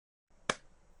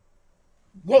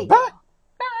Yeah.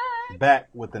 Back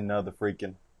with another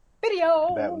freaking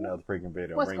video.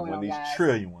 What's going on, these guys?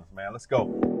 trillion ones, man. Let's go.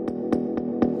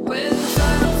 When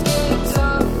times get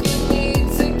tough, you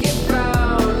need to get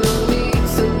down. No need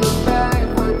to look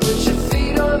backward. Put your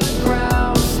feet on the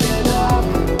ground. Stand up.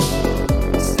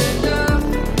 Stand up.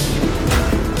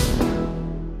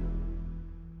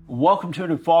 Welcome to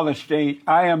the TheFallenState.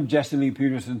 I am Jesse Lee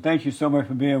Peterson. Thank you so much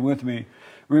for being with me.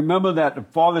 Remember that the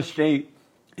TheFallenState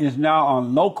is now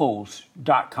on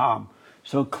locals.com.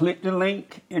 So click the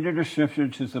link in the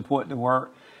description to support the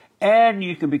work. And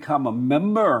you can become a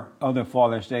member of the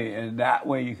TheFallenState, and that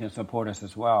way you can support us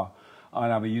as well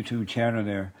on our YouTube channel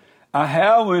there. I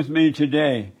have with me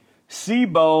today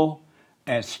CBOW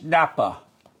and SNAPPA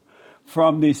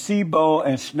from the CBOW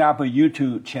and SNAPPA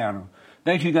YouTube channel.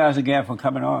 Thank you guys again for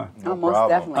coming on. Oh, most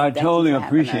definitely. I Thank you totally for having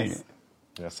appreciate us. it.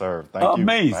 Yes, sir. Thank you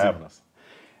for having us.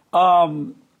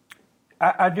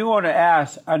 I do want to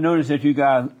ask, I noticed that you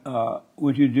guys,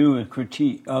 what you do is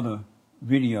critique other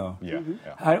video. Yeah.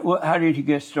 How did you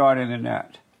get started in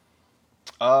that?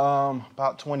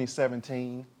 About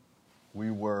 2017, we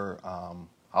were,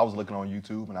 I was looking on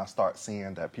YouTube and I started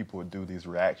seeing that people would do these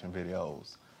reaction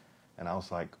videos. And I was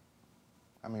like,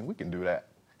 I mean, we can do that.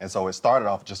 And so it started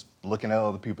off just looking at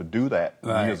other people do that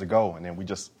years ago. And then we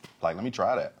just like, let me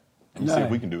try that. Let me see if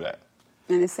we can do that.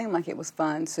 And it seemed like it was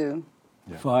fun, too.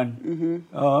 Yeah. Fun?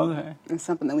 Mm-hmm. Oh, okay. And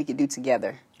something that we could do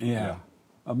together. Yeah.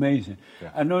 Amazing.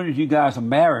 Yeah. I know that you guys are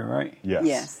married, right? Yes.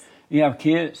 Yes. You have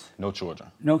kids? No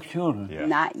children. No children? Yeah.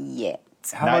 Not yet.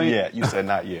 Not yet. You said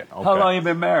not yet. Okay. How long you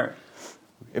been married?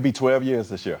 It'd be 12 years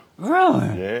this year.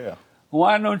 Really? Yeah.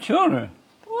 Why no children?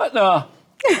 What the?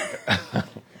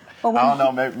 Well, I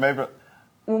don't know. Maybe.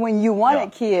 when you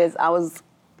wanted kids, I was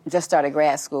just started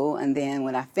grad school, and then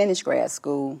when I finished grad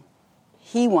school,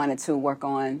 he wanted to work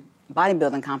on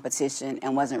bodybuilding competition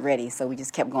and wasn't ready, so we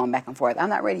just kept going back and forth. I'm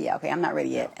not ready yet. Okay, I'm not ready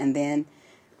yet. And then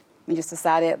we just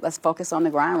decided, let's focus on the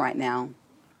grind right now.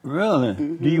 Really?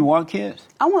 Mm-hmm. Do you want kids?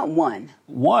 I want one.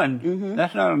 One? Mm-hmm.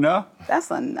 That's not enough. That's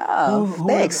enough.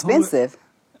 They're expensive.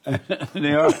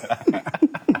 They are.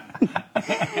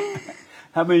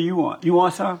 How many you want? You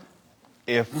want some?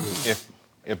 If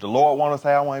the Lord wants us to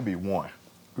have one, it'd be one.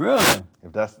 Really?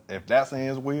 If that's in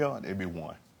His will, it'd be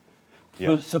one. Yeah.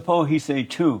 But suppose he say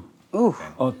 2 Ooh.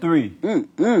 or 3.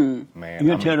 Man, You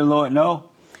gonna tell the Lord no?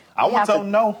 I want to tell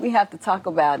him no. We have to talk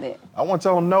about it. I want to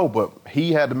tell him no, but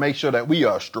he had to make sure that we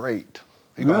are straight.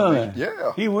 He gonna Really?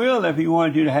 yeah. He will if he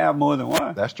wanted you to have more than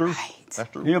one. That's true. Right. That's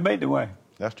true. He'll make the way.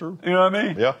 That's true. You know what I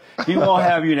mean? Yeah. He won't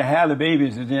have you to have the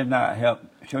babies and then not help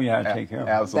show you how to take care of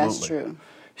them. Absolutely. That's true.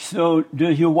 So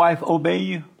does your wife obey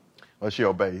you? Well, she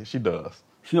obeys. She does.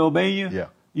 She obey you? Yeah.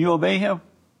 You obey him?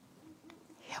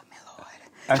 Help me, Lord.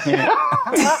 I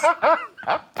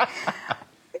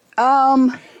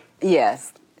can't.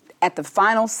 Yes. At the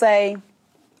final say,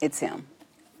 it's him.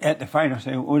 At the final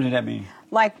say, what does that mean?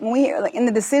 Like when we in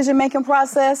the decision-making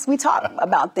process, we talk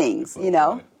about things, you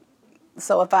know.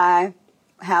 So if I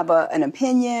have an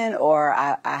opinion or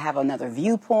I have another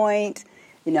viewpoint,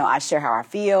 you know, I share how I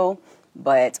feel.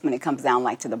 But when it comes down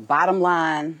like to the bottom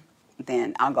line,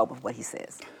 then I'll go with what he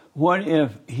says. What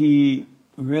if he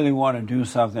really want to do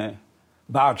something,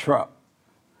 buy a truck,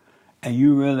 and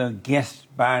you really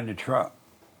against buying the truck?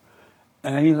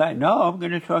 And he's like, no, I'm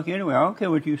getting a truck anyway. I don't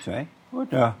care what you say. What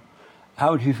the?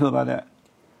 How would you feel about that?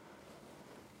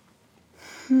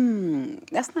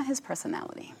 That's not his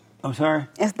personality. I'm sorry?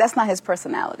 That's not his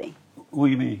personality. What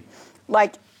do you mean?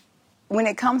 Like when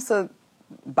it comes to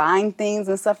buying things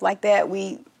and stuff like that,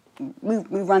 we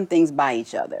run things by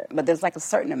each other. But there's like a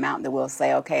certain amount that we'll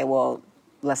say, okay, well,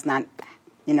 let's not,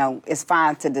 you know, it's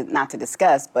fine to not to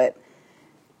discuss, but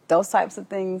those types of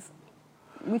things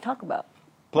we talk about.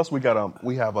 Plus, we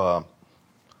have a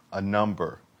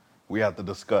number we have to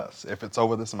discuss. If it's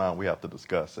over this amount, we have to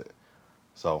discuss it.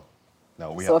 So,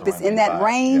 no, we. So have if to it's run in things that by.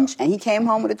 range Yeah. and he came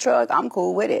home with a truck, I'm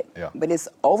cool with it. Yeah. But it's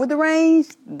over the range,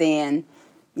 then,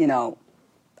 you know,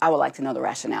 I would like to know the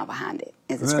rationale behind it.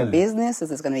 Is this for Really? business? Is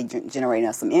this going to be generating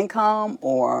us some income,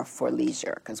 or for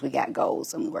leisure? Because we got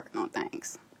goals and we're working on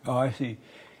things. Oh, I see.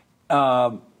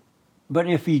 But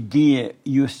if he did,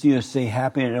 you still say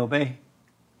happy and obey?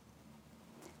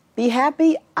 Be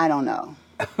happy? I don't know.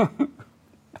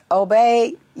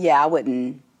 Obey? Yeah, I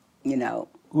wouldn't, you know.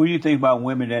 What do you think about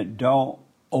women that don't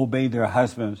obey their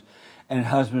husbands and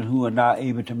husbands who are not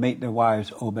able to make their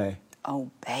wives obey?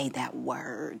 Obey, that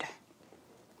word.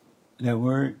 That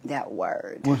word? That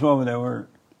word. What's wrong with that word?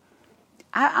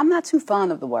 I'm not too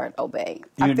fond of the word obey.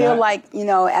 I You're feel not? like, you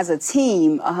know, as a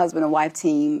team, a husband and wife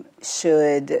team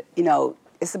should, you know,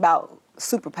 it's about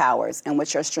superpowers and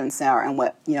what your strengths are and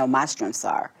what, my strengths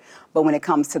are. But when it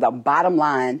comes to the bottom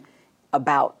line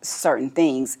about certain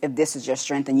things, if this is your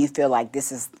strength and you feel like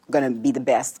this is going to be the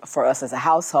best for us as a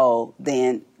household,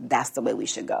 then that's the way we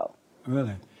should go.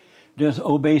 Really? Does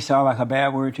obey sound like a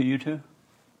bad word to you too?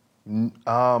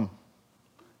 No,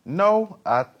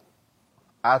 I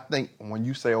think when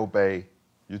you say obey,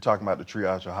 you're talking about the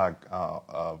triage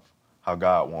of how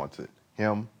God wants it.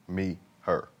 Him, me,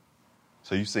 her.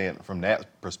 So you saying from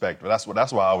that perspective. That's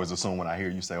why I always assume when I hear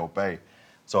you say obey.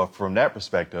 So from that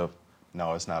perspective,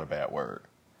 no, it's not a bad word.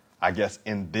 I guess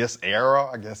in this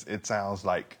era, it sounds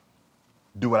like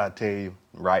do what I tell you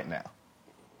right now.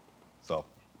 So.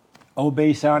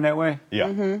 Obey sound that way? Yeah.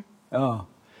 Mm-hmm. Oh.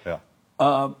 Yeah.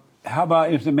 How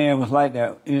about if the man was like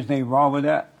that? Is anything wrong with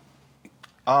that?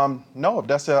 No,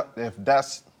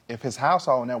 if his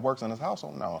household and that works in his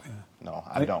household, no. Yeah. No,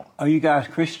 I don't. Are you guys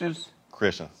Christians?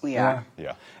 Christians. We are.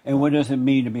 Yeah. And what does it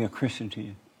mean to be a Christian to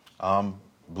you?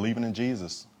 Believing in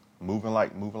Jesus, moving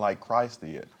like Christ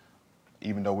did.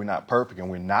 Even though we're not perfect and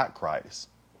we're not Christ,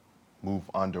 move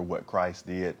under what Christ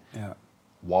did. Yeah.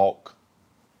 Walk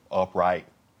upright,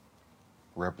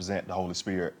 represent the Holy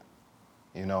Spirit.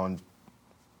 And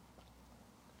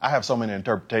I have so many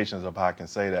interpretations of how I can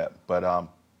say that, but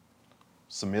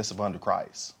submissive under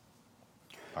Christ.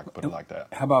 I can put it like that.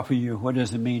 How about for you? What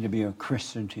does it mean to be a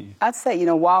Christian to you? I'd say,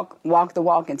 walk the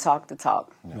walk and talk the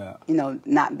talk. Yeah.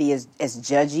 Not be as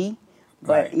judgy,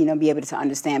 but, Right. Be able to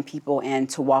understand people and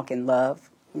to walk in love,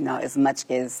 as much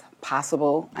as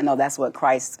possible. I know that's what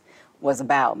Christ was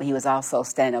about, but he was also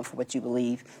standing up for what you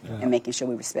believe and making sure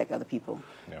we respect other people.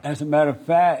 Yeah. As a matter of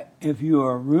fact, if you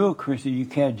are a real Christian, you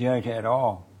can't judge at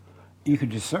all. You can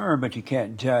discern, but you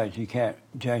can't judge. You can't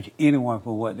judge anyone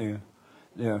for what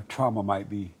their trauma might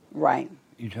be. Right.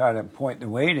 You try to point the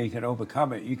way they can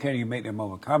overcome it. You can't even make them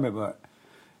overcome it, but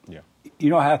Yeah. you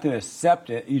don't have to accept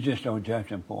it. You just don't judge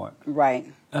them for it.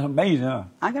 Right. That's amazing, huh?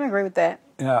 I can agree with that.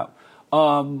 Yeah.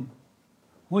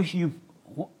 Would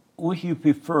you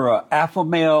prefer an alpha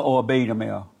male or a beta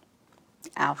male?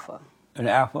 Alpha. An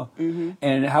alpha? Mm-hmm.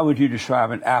 And how would you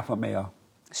describe an alpha male?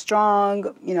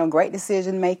 Strong, great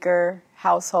decision maker,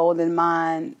 household in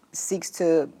mind, seeks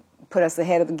to put us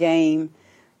ahead of the game,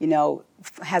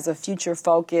 has a future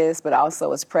focus, but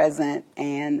also is present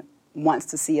and wants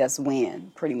to see us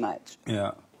win, pretty much.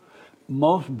 Yeah.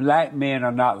 Most black men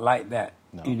are not like that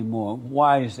anymore.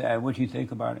 Why is that? What do you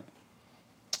think about it?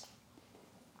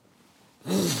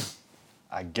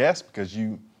 I guess because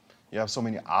you have so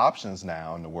many options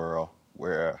now in the world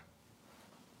where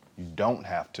you don't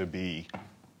have to be.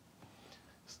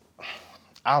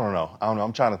 I don't know.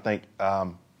 I'm trying to think. I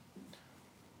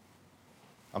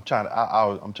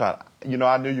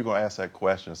knew you were gonna ask that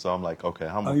question, so I'm like, okay,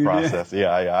 I'm gonna process. Did?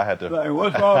 Yeah. I had to. Like,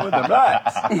 what's wrong with the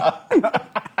blacks?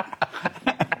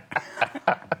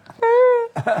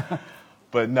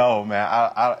 But no, man.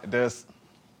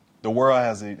 The world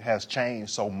has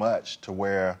changed so much to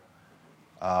where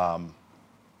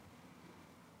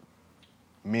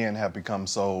men have become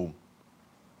so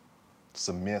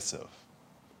submissive.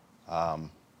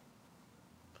 I'm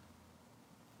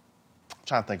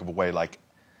trying to think of a way,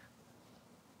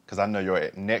 because I know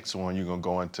your next one, you're going to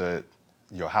go into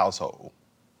your household,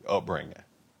 your upbringing,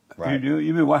 right? You do?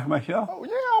 You been watching my show? Oh,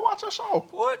 yeah, I watch your show.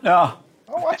 What? No.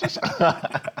 I watch your show.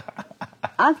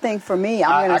 I think for me,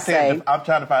 I'm going to say... I'm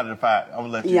trying to find a divide. I'm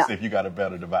going to let you see if you got a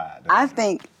better divide. I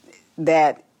think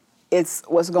that it's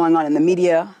what's going on in the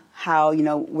media, how,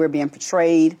 we're being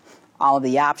portrayed, all of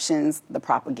the options, the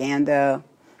propaganda,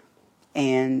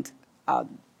 and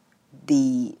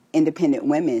the independent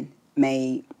women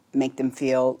may make them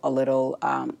feel a little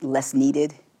less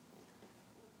needed.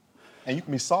 And you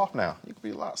can be soft now. You can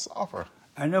be a lot softer.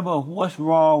 I know, but what's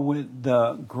wrong with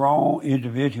the grown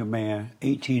individual man,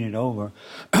 18 and over,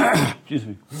 excuse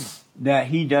me, that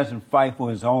he doesn't fight for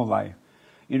his own life?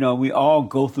 We all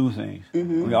go through things.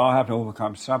 Mm-hmm. We all have to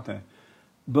overcome something.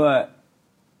 But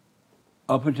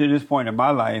up until this point in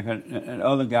my life, and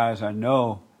other guys I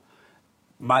know,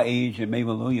 my age and maybe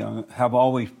a little younger, have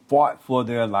always fought for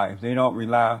their life. They don't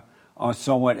rely on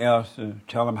someone else to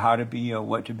tell them how to be or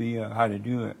what to be or how to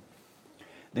do it.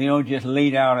 They don't just lay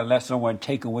down and let someone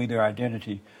take away their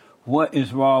identity. What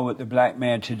is wrong with the black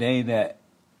man today that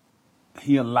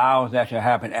he allows that to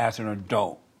happen as an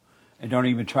adult and don't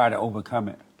even try to overcome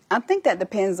it? I think that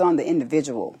depends on the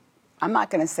individual. I'm not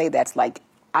going to say that's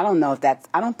I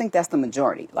don't think that's the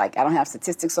majority. I don't have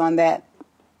statistics on that,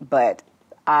 but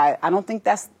I don't think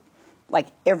that's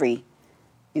every,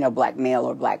 black male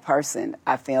or black person.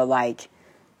 I feel like,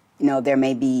 there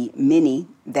may be many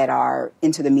that are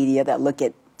into the media that look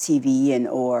at TV and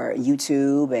or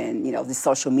YouTube and the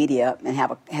social media and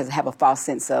have a false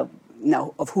sense of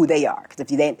of who they are. Because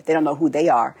if they don't know who they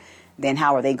are, then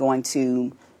how are they going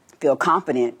to feel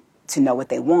confident to know what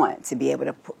they want, to be able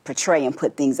to portray and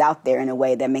put things out there in a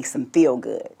way that makes them feel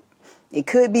good? It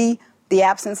could be the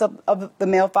absence of the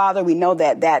male father. We know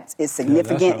that is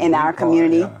significant in our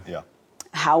community. Yeah.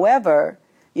 However,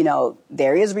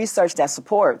 there is research that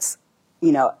supports,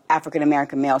 African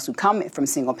American males who come from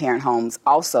single parent homes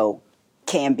also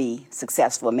can be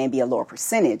successful. It may be a lower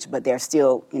percentage, but there are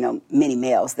still, many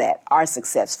males that are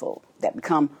successful, that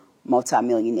become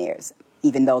multimillionaires,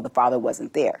 even though the father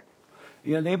wasn't there.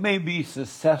 Yeah, they may be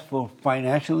successful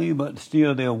financially, but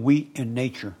still they're weak in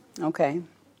nature. Okay.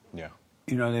 Yeah.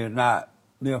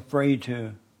 They're afraid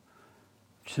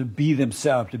to be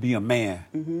themselves, to be a man.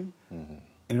 Mm-hmm. Mm-hmm.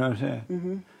 You know what I'm saying?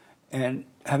 Mm-hmm. And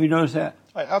have you noticed that?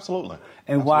 Absolutely.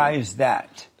 And why is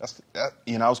that? I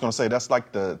was going to say that's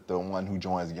like the one who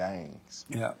joins gangs.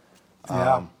 Yeah.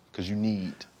 Because you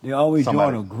need. They always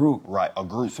somebody, join a group. Right, a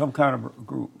group. Some kind of a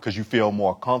group. Because you feel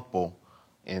more comfortable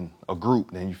in a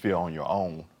group than you feel on your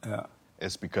own. Yeah.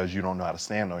 It's because you don't know how to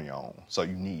stand on your own. So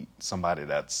you need somebody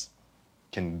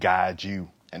can guide you.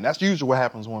 And that's usually what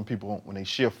happens when they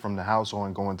shift from the household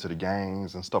and go into the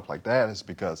gangs and stuff like that. It's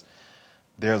because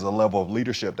there's a level of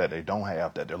leadership that they don't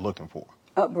have that they're looking for.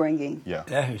 Upbringing. Yeah.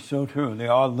 That is so true.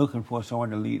 They're all looking for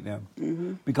someone to lead them.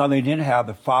 Mm-hmm. Because they didn't have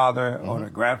the father or the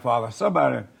grandfather,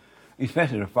 somebody,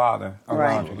 especially the father,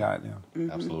 around to guide them.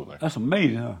 Mm-hmm. Absolutely. That's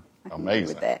amazing, huh? Amazing.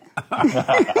 With that.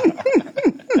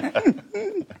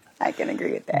 I can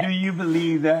agree with that. Do you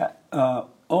believe that?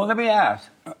 Let me ask.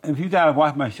 If you guys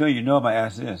watch my show, you know I'm going to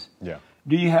ask this. Yeah.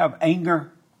 Do you have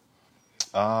anger?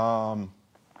 Not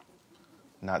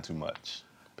too much,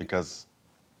 because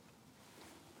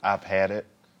I've had it,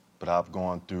 but I've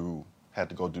had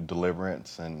to go through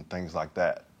deliverance and things like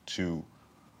that to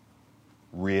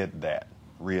rid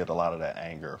a lot of that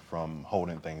anger from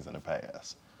holding things in the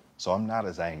past. So I'm not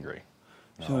as angry.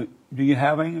 No. So do you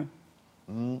have anger?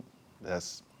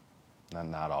 That's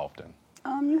not often.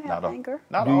 You have anger.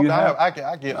 Not Do you often. have-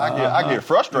 I get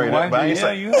frustrated. Why- but I ain't yeah,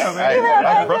 say- you have I- anger.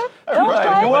 I get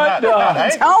frustrated, What but not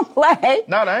anger. Don't play.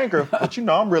 Not anger, but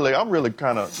I'm really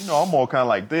kind of, I'm more kind of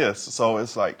like this. So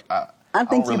it's like I think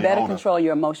don't you really better hold it. control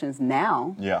your emotions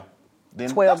now. Yeah. Then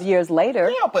 12 years later.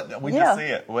 Yeah, but we just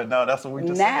said. Well, no, that's what we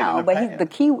just Now, said. but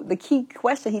the key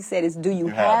question he said is, do you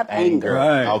have anger?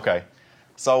 Right. Okay.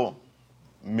 So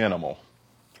minimal.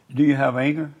 Do you have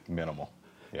anger? Minimal.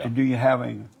 Yeah. And do you have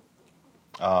anger?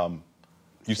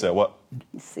 You said what?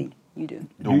 See, you do. Do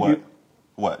Do what? you-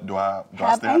 What? Do I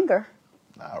Have still? anger.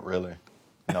 Not really.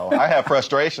 No, I have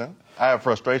frustration.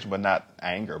 But not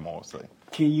anger mostly.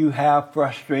 Can you have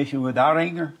frustration without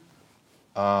anger?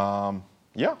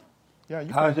 Yeah. Yeah.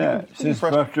 How's that? Since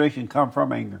frustration comes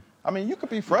from anger. I mean, you could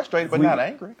be frustrated, but not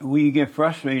angry. When you get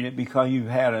frustrated because you've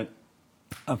had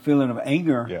a feeling of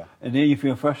anger, Yeah. and then you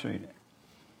feel frustrated.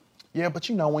 Yeah, but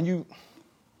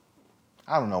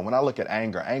I don't know. When I look at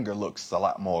anger looks a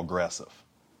lot more aggressive.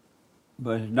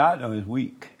 But it's not, though. It's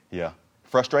weak. Yeah.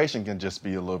 Frustration can just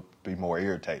be be more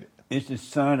irritated. It's the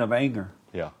son of anger,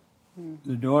 Yeah.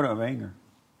 the daughter of anger.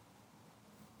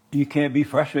 You can't be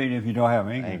frustrated if you don't have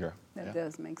anger. Anger. That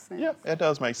does make sense. Yeah, it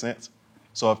does make sense.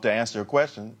 So if to answer your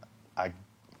question,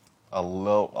 a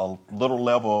little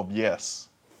level of yes.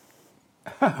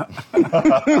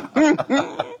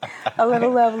 A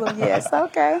little level of yes.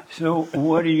 Okay. So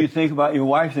what do you think about your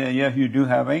wife saying, yes, you do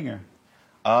have anger?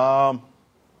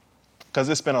 Because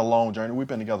it's been a long journey. We've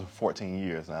been together for 14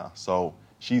 years now. So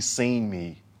she's seen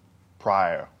me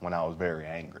prior when I was very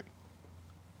angry.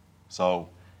 So,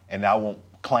 and I won't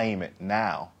claim it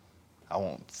now. I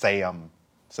won't say I'm,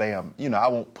 I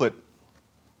won't put,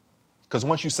 because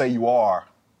once you say you are,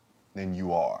 then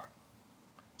you are.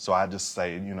 So I just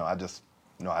say,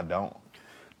 I don't.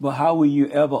 But how will you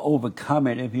ever overcome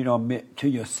it if you don't admit to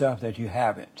yourself that you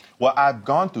have it? Well, I've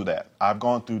gone through that. I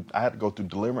had to go through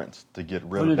deliverance to get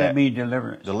rid What of does that. that mean,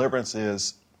 deliverance? Deliverance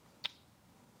is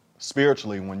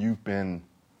spiritually when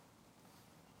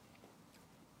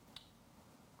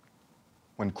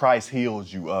Christ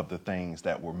heals you of the things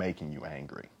that were making you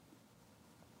angry.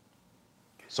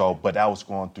 So, but I was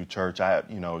going through church.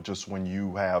 Just when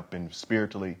you have been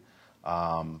spiritually,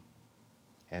 and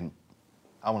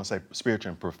I want to say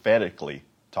spiritually and prophetically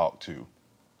talked to,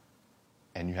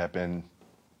 and you have been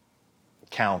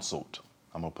counseled,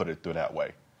 I'm going to put it through that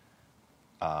way,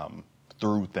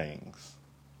 through things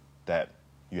that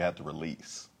you have to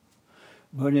release.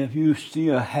 But if you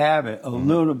still have it, a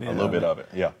little bit A little bit of it,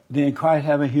 yeah. then Christ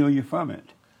haven't healed you from it.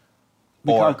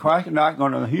 Because Christ is not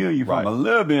going to heal you from Right. a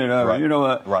little bit of Right. it. You know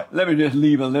what? Right. Let me just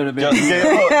leave a little bit.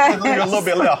 Just leave a little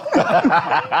bit left.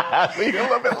 Leave a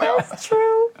little bit left. That's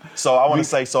true. So I want to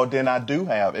say, so then I do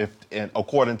have,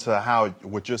 according to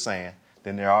what you're saying,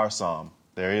 then there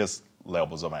is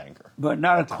levels of anger. But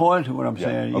not according to what I'm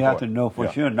saying. You have to know for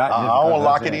sure. Not I just don't want to because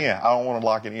lock I'm it saying. in. I don't want to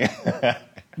lock it in.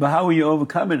 But how will you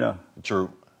overcome it though?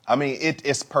 True. I mean,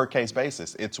 it's per case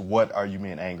basis. It's what are you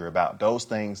being angry about? Those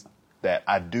things that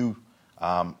I do,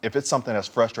 if it's something that's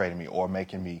frustrating me or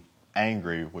making me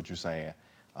angry, what you're saying,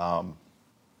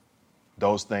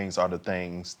 those things are the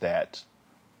things that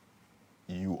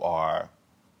I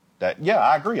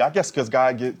agree. I guess because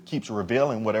God keeps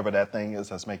revealing whatever that thing is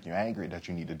that's making you angry that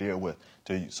you need to deal with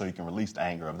so you can release the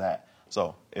anger of that.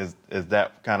 So is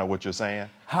that kind of what you're saying?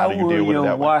 How do you deal with it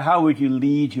that way? How would you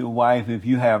lead your wife if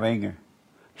you have anger?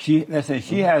 Let's say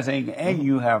she has anger and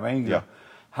you have anger. Yeah.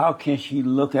 How can she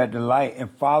look at the light and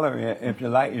follow it if the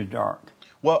light is dark?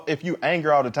 Well, if you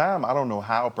anger all the time, I don't know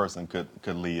how a person could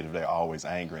lead if they're always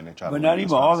angry and they try to. But not lead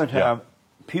even all the response. time,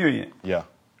 period. Yeah.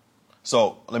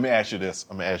 So let me ask you this.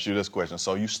 I'm going to ask you this question.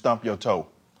 So you stump your toe.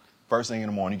 First thing in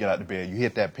the morning, you get out of bed, you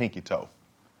hit that pinky toe.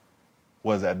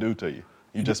 What does that do to you?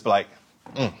 You just be like,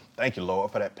 thank you,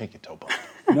 Lord, for that pinky toe bump.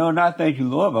 No, not thank you,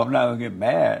 Lord, but I'm not going to get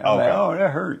mad. I'm like, oh,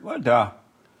 that hurt. What the?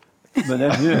 But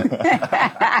that's it.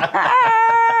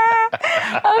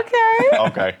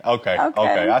 Okay. Okay.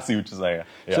 I see what you're saying.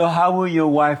 Yeah. So how will your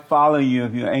wife follow you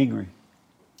if you're angry?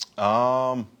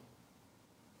 I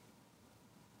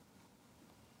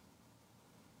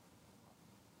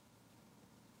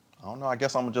don't know. I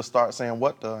guess I'm gonna just start saying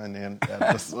what the, and then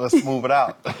let's move it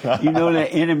out. You know that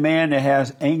any man that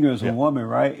has anger is Yeah. a woman,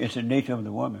 right? It's the nature of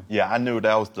the woman. Yeah, I knew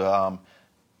that was the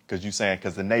because you're saying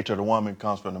because the nature of the woman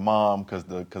comes from the mom because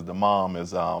the mom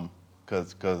is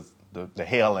because the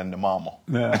hell in the mama.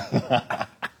 Yeah.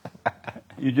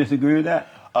 You disagree with that?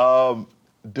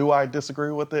 Do I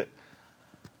disagree with it?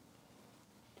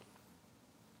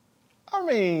 I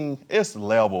mean, it's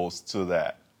levels to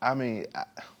that. I mean,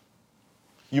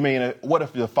 you mean what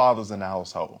if your father's in the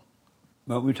household?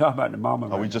 But we talk about the mama.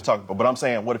 Are we right just now. talking about? But I'm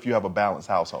saying, what if you have a balanced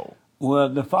household? Well,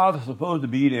 the father's supposed to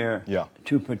be there Yeah.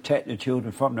 to protect the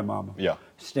children from the mama. Yeah.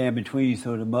 Stand between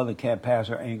so the mother can't pass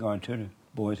her anger on to the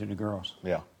boys and the girls.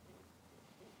 Yeah.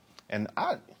 And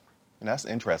that's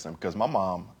interesting because my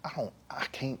mom, I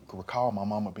can't recall my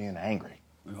mama being angry.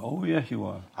 Oh, yes, you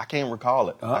are. I can't recall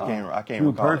it. I can't She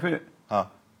was recall perfect? it. Huh?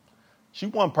 She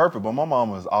wasn't perfect, but my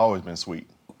mom has always been sweet.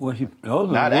 Well, those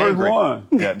are Not the worst angry. one.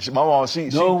 Yeah, my mom,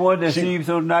 No one that seems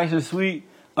so nice and sweet,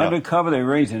 Yeah. undercover, they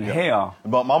raising hell.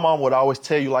 But my mom would always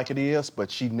tell you like it is, but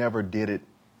she never did it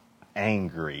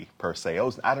angry per se. I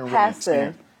didn't really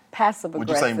experience. Passive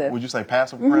aggressive. Would you say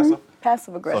passive aggressive?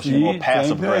 Passive So aggressive. she's more See,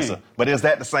 passive same aggressive. thing. But is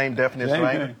that the same definition Same of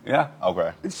anger? thing. Yeah.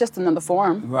 Okay. It's just another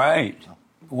form. Right.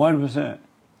 1%.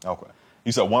 Okay.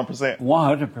 You said 1%?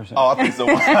 100%. Oh, I think so.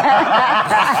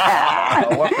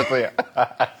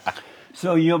 1%.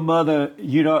 So your mother,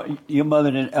 your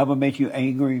mother didn't ever make you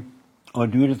angry or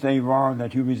do anything wrong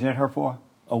that you resent her for?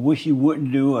 Or wish you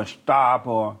wouldn't do or stop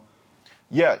or...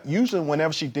 Yeah, usually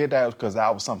whenever she did that, it was because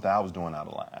that was something I was doing out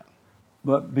of line.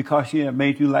 But because she had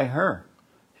made you like her.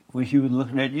 When she was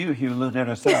looking at you, she was looking at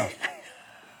herself.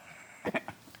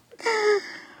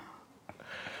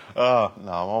 No,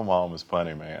 my mom is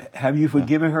funny, man. Have you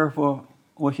forgiven her for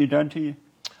what she done to you?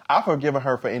 I've forgiven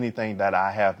her for anything that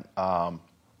I have,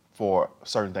 for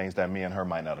certain things that me and her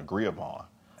might not agree upon.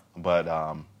 But,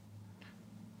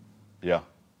 yeah.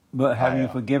 But have you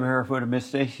have. forgiven her for the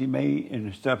mistakes she made and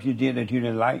the stuff you did that you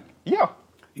didn't like? Yeah.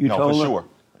 You no, told for her? sure.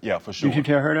 Yeah, for sure. Did you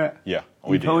tell her that? Yeah, You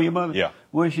we told did. your mother? Yeah.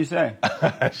 What did she say?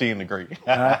 She didn't agree.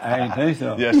 I didn't think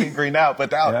so. Yeah, she agreed now,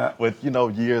 but that, Yeah. with,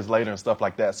 years later and stuff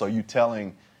like that. So you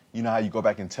telling, how you go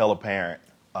back and tell a parent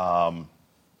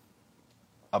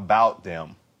about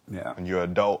them Yeah. when you're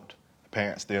an adult, the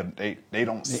parents still, they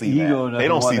don't The see ego that. doesn't They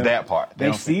don't want see to- that part. They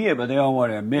don't see it, but they don't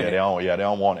want to admit it. they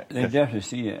don't want it. They definitely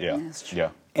see it. Yeah, That's true. yeah.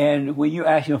 And when you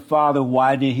ask your father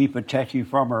why did he protect you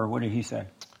from her, what did he say?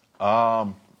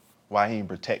 Why he didn't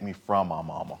protect me from my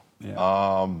mama?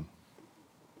 Yeah.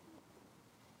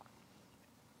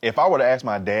 If I were to ask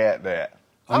my dad that,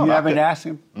 I Oh, don't you know, I haven't could- asked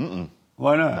him? Mm-mm.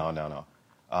 Why not?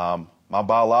 No. My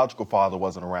biological father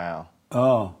wasn't around.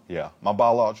 Oh. Yeah, my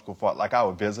biological father, like I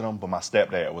would visit him, but my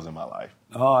stepdad was in my life.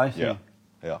 Oh, I see.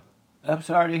 Yeah. I'm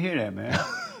sorry to hear that, man.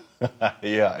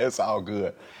 Yeah, it's all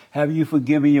good. Have you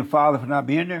forgiven your father for not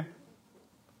being there?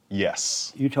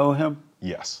 Yes. You told him?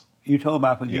 Yes. You told him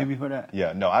I forgive Yeah. you for that?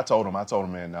 Yeah, no, I told him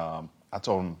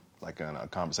like in a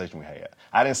conversation we had.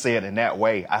 I didn't say it in that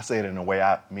way. I said it in the way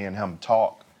me and him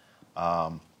talk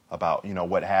about,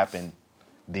 what happened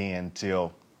then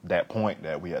till that point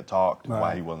that we had talked Right.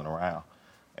 while he wasn't around.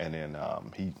 And then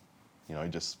he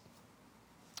just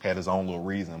had his own little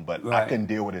reason, but I Right. couldn't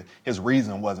deal with it. His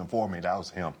reason wasn't for me. That was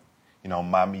him.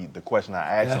 The question I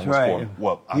asked That's him was right. for,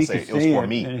 well, I He say could it was say for it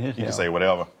me. in his He could head. say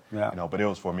whatever, Yeah. but it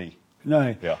was for me.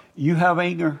 No. Yeah. You have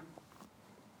anger?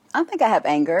 I think I have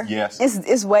anger. Yes.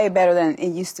 It's way better than it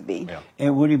used to be. Yeah.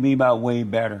 And what do you mean by way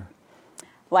better?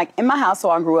 Like in my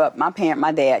household, I grew up. My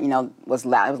dad, was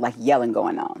loud. It was like yelling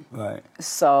going on. Right.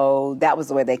 So that was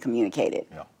the way they communicated.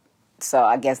 Yeah. So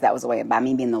I guess that was the way. By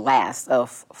me being the last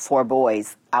of 4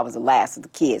 boys, I was the last of the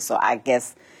kids. So I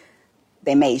guess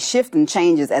they made shift and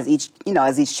changes as each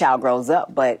child grows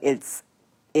up. But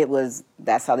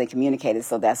that's how they communicated.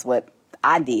 So that's what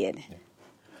I did. Yeah.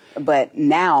 But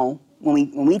now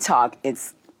when we talk,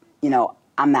 it's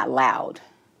I'm not loud.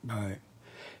 Right.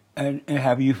 And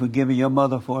have you forgiven your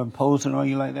mother for imposing on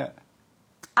you like that?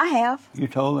 I have. You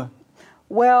told her?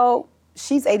 Well,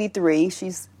 she's 83.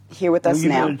 She's here with us Well, you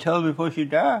now. better tell her before she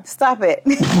died. Stop it.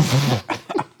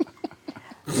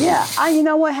 Yeah. You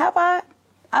know what? Have I?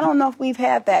 I don't know if we've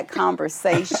had that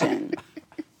conversation.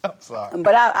 I'm sorry.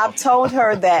 But I've told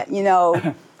her that,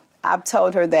 I've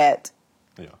told her that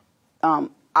Yeah.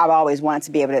 I've always wanted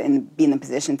to be able to be in the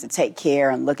position to take care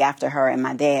and look after her and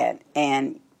my dad.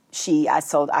 And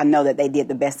I know that they did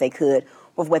the best they could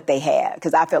with what they had,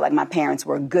 because I feel like my parents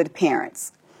were good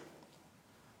parents.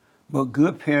 But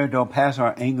good parents don't pass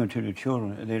on anger to the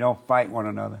children. They don't fight one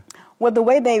another. Well, the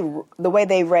way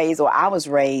they raised, or I was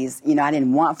raised, I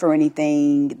didn't want for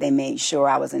anything. They made sure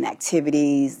I was in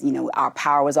activities. Our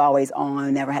power was always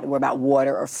on. Never had to worry about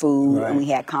water or food. Right. And we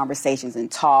had conversations and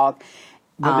talk.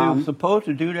 But they were supposed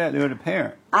to do that. They're the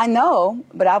parent. I know,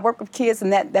 but I work with kids,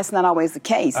 and that's not always the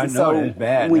case. I And know, so it's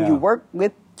bad when now. you work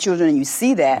with children and you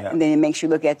see that, Yeah. and then it makes you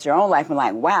look at your own life and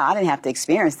like, wow, I didn't have to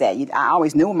experience that. I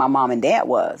always knew what my mom and dad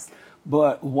was.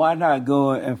 But why not go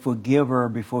and forgive her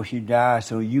before she dies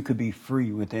so you could be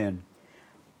free within?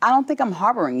 I don't think I'm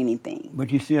harboring anything. But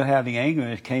you still have the anger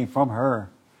that came from her.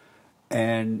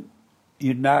 And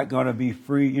you're not going to be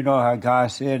free. You know how God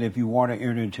said if you want to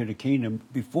enter into the kingdom,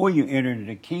 before you enter into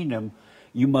the kingdom,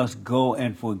 you must go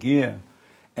and forgive.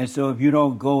 And so if you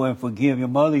don't go and forgive your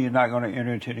mother, you're not going to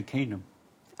enter into the kingdom.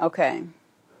 Okay.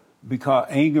 Because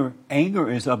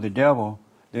anger is of the devil.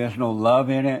 There's no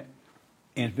love in it.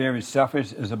 It's very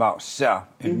selfish. It's about self.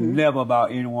 It's never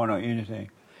about anyone or anything.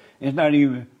 It's not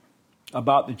even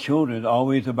about the children. It's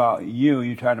always about you.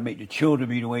 You try to make the children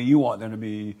be the way you want them to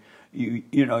be.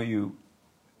 You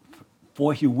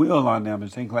force your will on them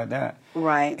and things like that.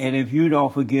 Right. And if you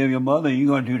don't forgive your mother, you're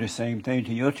going to do the same thing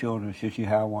to your children should you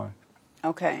have one.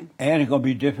 Okay. And it's going to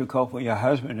be difficult for your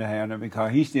husband to handle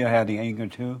because he still has the anger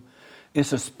too.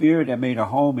 It's a spirit that made a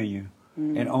home in you.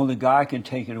 And only God can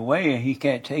take it away, and he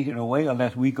can't take it away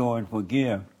unless we go and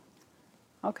forgive.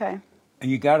 Okay. And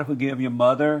you got to forgive your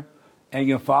mother and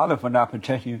your father for not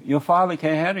protecting you. Your father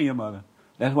can't handle your mother.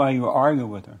 That's why you were arguing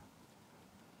with her.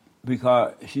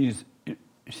 Because she.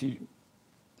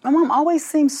 My mom always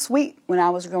seemed sweet when I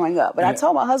was growing up. But I Yeah.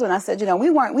 told my husband, I said, we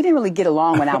didn't really get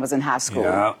along when I was in high school.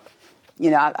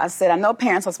 Yeah. I said, I know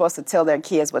parents are supposed to tell their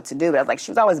kids what to do, but I was like, she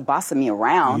was always bossing me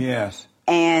around. Yes.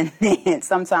 And then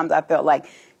sometimes I felt like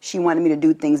she wanted me to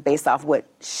do things based off what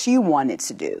she wanted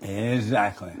to do.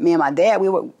 Exactly. Me and my dad,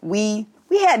 we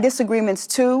had disagreements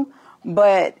too,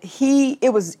 but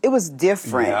it was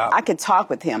different. Yeah. I could talk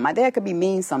with him. My dad could be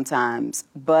mean sometimes,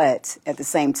 but at the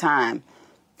same time,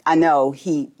 I know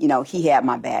he had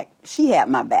my back. She had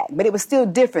my back, but it was still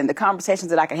different. The conversations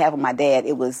that I could have with my dad,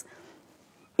 it was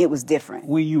different.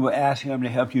 When you would ask him to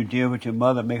help you deal with your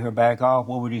mother, make her back off,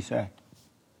 what would he say?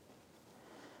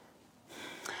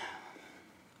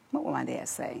 What would my dad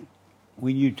say?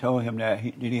 When you told him that,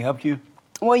 did he help you?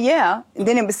 Well, yeah. And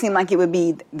then it would seem like it would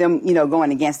be them,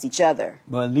 going against each other.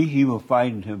 But at least he was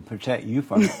fighting to protect you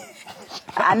from it.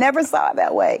 I never saw it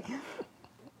that way.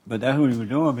 But that's what he was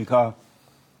doing because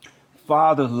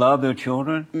fathers love their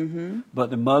children, but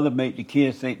the mother make the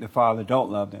kids think the father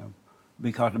don't love them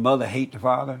because the mother hate the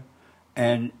father.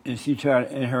 And she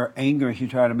tried, in her anger, she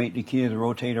tried to make the kids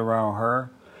rotate around her.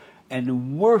 And the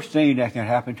worst thing that can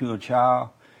happen to a child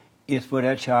is for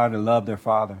that child to love their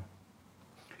father.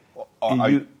 Are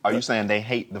you saying they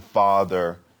hate the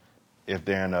father if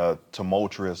they're in a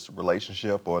tumultuous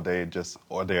relationship, or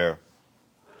they're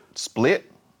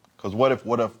split? Because what if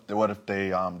they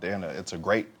they're in it's a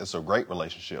great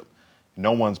relationship.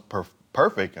 No one's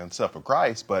perfect except for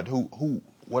Christ, but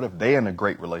what if they're in a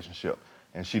great relationship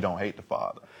and she don't hate the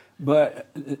father? But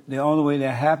the only way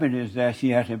that happened is that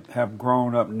she had to have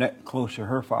grown up close to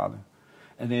her father,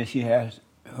 and then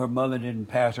her mother didn't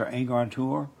pass her anger on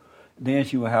to her. then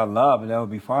she would have love, and that would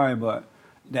be fine. But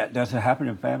that doesn't happen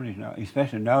in families now,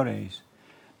 especially nowadays.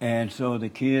 And so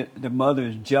the mother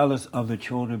is jealous of the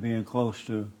children being close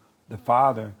to the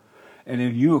father. And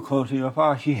if you were close to your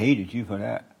father, she hated you for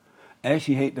that. And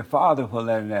she hated the father for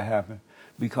letting that happen.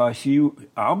 Because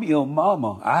I'm your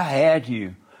mama. I had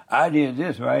you. I did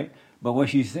this, right? But when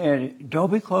she said,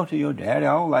 don't be close to your daddy,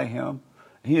 I don't like him.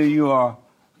 Here you are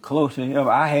close to him.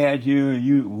 I had you, and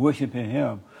you worshiping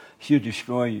him. She'll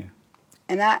destroy you.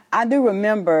 And I do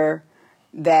remember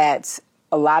that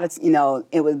a lot of,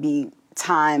 it would be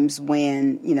times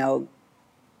when,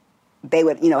 they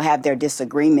would, have their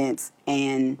disagreements,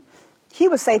 and he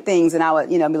would say things, and I would,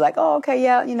 be like, oh, okay,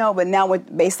 yeah, but now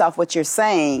based off what you're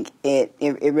saying, it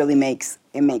really makes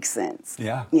sense.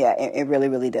 Yeah. Yeah, it really,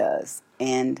 really does.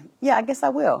 And yeah, I guess I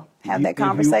will have that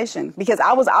conversation because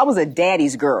I was a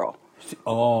daddy's girl.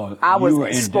 Oh, I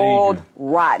was spoiled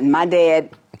rotten. My dad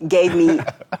gave me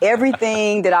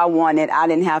everything that I wanted. I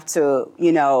didn't have to,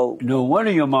 No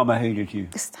wonder your mama hated you.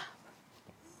 Stop.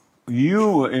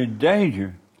 You were in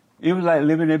danger. It was like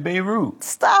living in Beirut.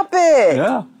 Stop it.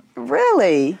 Yeah.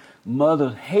 Really?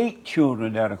 Mothers hate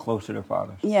children that are close to their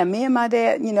fathers. Yeah, me and my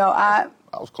dad, I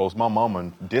was close to my mama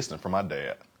and distant from my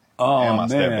dad. Oh, and my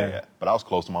man. stepdad. But I was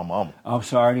close to my mama. I'm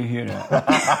sorry to hear that.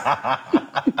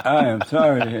 I am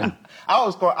sorry to hear that.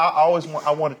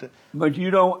 I wanted to. But you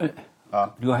don't.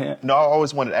 Go ahead. No, I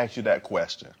always wanted to ask you that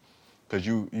question. Because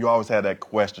you always had that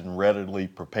question readily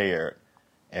prepared,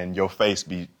 and your face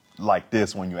be like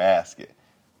this when you ask it.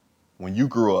 When you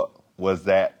grew up, was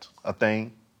that a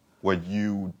thing?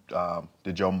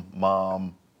 Did your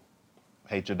mom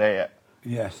hate your dad?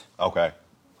 Yes. Okay.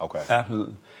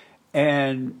 Absolutely.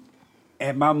 And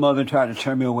my mother tried to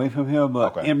turn me away from him,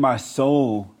 but in my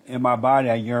soul, in my body,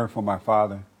 I yearned for my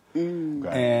father. Okay.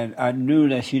 And I knew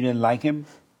that she didn't like him,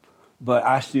 but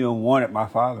I still wanted my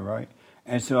father, right?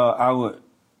 And so I would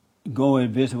go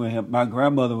and visit with him. My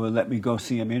grandmother would let me go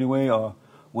see him anyway, or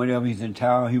whenever he's in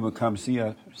town, he would come see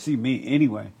me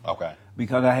anyway. Okay.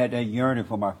 Because I had that yearning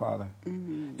for my father.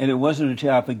 Mm-hmm. And it wasn't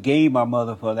until I forgave my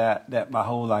mother for that my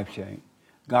whole life changed.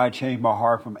 God changed my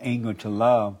heart from anger to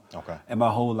love, and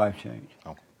my whole life changed.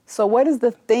 Okay. So what is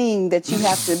the thing that you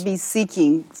have to be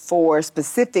seeking for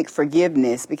specific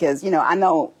forgiveness? Because, I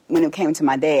know when it came to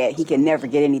my dad, he could never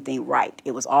get anything right.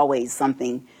 It was always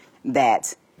something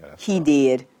that he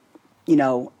did,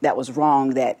 that was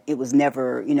wrong, that it was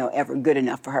never, ever good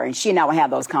enough for her. And she and I would have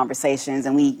those conversations,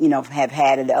 and we, have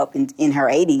had it up in her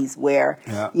 80s where,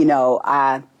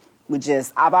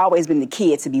 I've always been the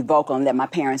kid to be vocal and that my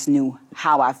parents knew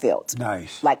how I felt.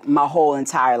 Nice. Like my whole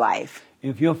entire life.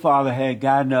 If your father had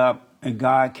gotten up and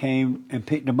God came and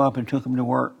picked him up and took him to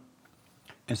work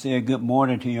and said good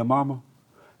morning to your mama,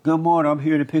 good morning, I'm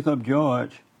here to pick up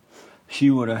George, she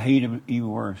would have hated him even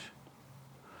worse.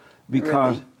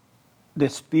 Because Really? The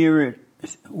spirit,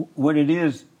 what it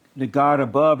is, the God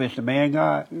above is the man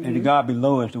God, and the God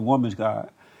below is the woman's God.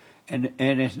 And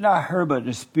it's not her, but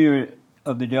the spirit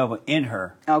of the devil in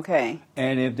her. Okay.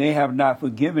 And if they have not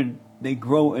forgiven, they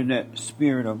grow in that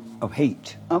spirit of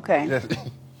hate. Okay.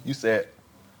 You said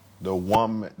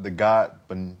the God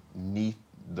beneath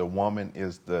the woman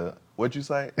is the, what'd you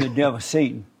say? The devil,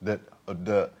 Satan.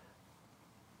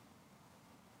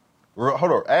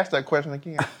 Hold on, ask that question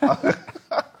again.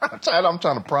 I'm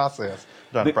trying to process.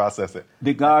 Process it.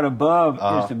 The God above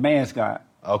is the man's God.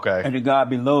 Okay. And the God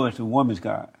below is the woman's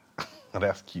God.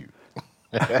 That's cute.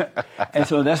 And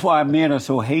so that's why men are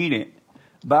so hated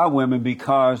by women,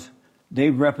 because they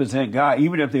represent God.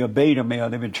 Even if they're a beta male,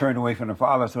 they've been turned away from the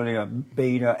father, so they're a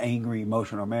beta, angry,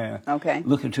 emotional man. Okay.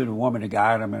 Looking to the woman to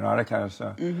guide them and all that kind of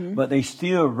stuff. Mm-hmm. But they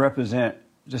still represent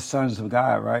the sons of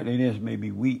God, right? They just may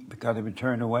be weak because they've been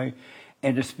turned away.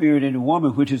 And the spirit in the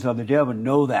woman, which is of the devil,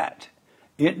 know that.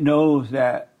 It knows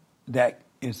that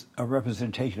is a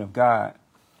representation of God.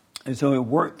 And so it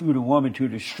worked through the woman to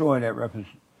destroy that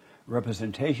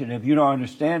representation. If you don't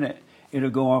understand it,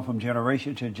 it'll go on from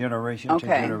generation to generation to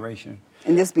generation.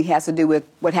 And this has to do with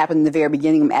what happened in the very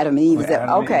beginning of Adam and Eve.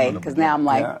 Okay, because now I'm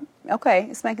like, okay,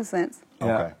 it's making sense.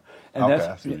 Yeah. Okay. And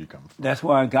I see where you're coming from. That's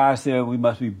why God said we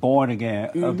must be born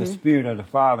again of the spirit of the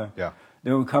Father. Yeah.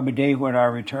 There will come a day when I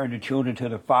return the children to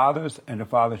the fathers and the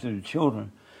fathers to the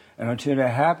children. And until that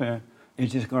happens,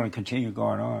 it's just going to continue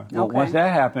going on. But once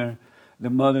that happens,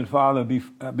 the mother and father the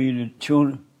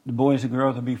children, the boys and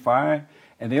girls will be fine,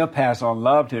 and they'll pass on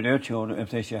love to their children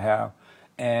if they should have,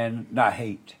 and not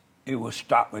hate. It will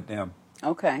stop with them.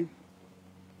 Okay.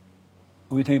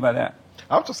 What do you think about that?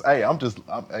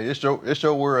 It's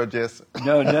your word, Jess.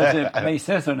 No, does it make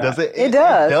sense or not? Does it? It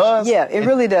does. It does. Yeah, it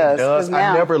really does. It does.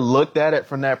 Now, I never looked at it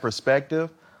from that perspective.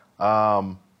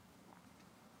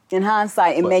 In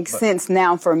hindsight, it makes sense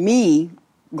now for me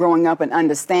growing up and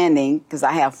understanding, because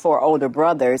I have 4 older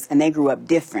brothers and they grew up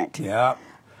different. Yeah.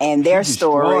 And their She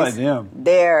destroyed stories, them.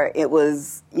 it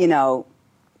was,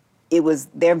 it was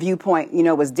their viewpoint,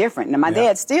 was different. Now my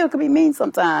dad still could be mean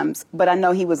sometimes, but I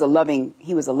know he was a loving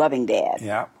dad.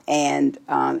 Yeah. And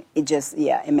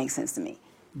it makes sense to me.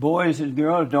 Boys and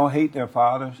girls don't hate their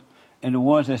fathers, and the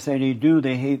ones that say they do,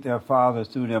 they hate their fathers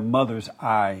through their mother's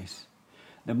eyes.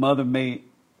 The mother may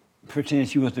pretend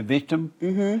she was the victim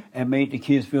and made the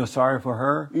kids feel sorry for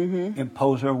her,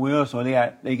 impose her will, so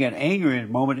they get angry. The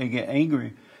moment they get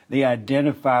angry, they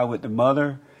identify with the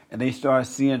mother, and they start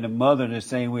seeing the mother the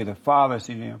same way the father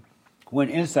sees them. When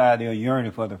inside they're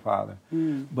yearning for the father,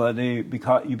 but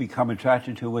you become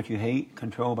attracted to what you hate,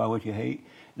 controlled by what you hate.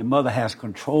 The mother has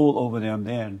control over them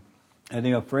then, and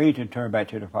they're afraid to turn back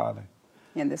to the father.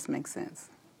 Yeah, this makes sense.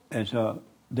 And so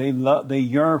they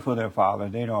yearn for their father.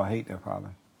 They don't hate their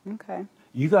father. Okay.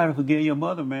 You got to forgive your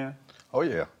mother, man. Oh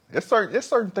yeah, it's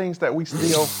certain things that we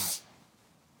still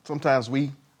sometimes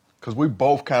because we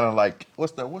both kind of like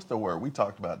what's the word we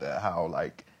talked about that how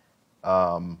like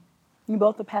you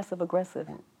both are passive aggressive,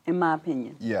 in my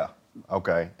opinion. yeah,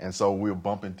 okay, and so we'll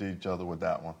bump into each other with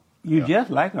that one. You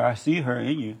just like her. I see her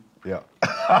in you. Yeah.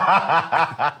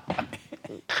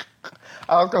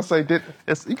 I was gonna say,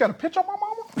 you got a picture of my mama?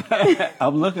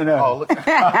 I'm looking at her. Oh, look, you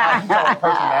got a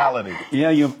personality. Yeah,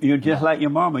 you're just like your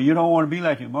mama. You don't want to be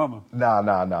like your mama. Nah,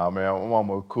 man. My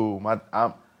mama was cool.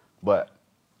 But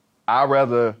I'd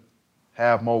rather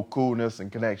have more coolness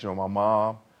and connection with my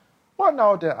mom. Well,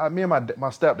 no, me and my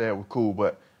stepdad were cool,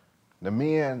 but the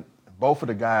men, both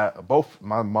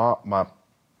my mom, my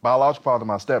biological father and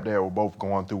my stepdad were both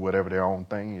going through whatever their own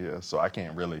thing is, so I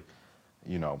can't really,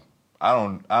 me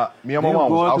and my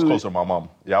mom, I was closer to my mom.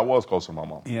 Yeah, I was closer to my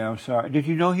mom. Yeah, I'm sorry. Did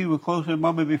you know he was closer to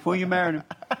mama before you married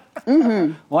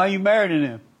him? Why you married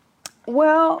him?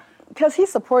 Well, because he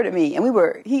supported me, and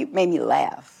he made me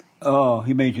laugh. Oh,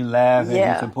 he made you laugh and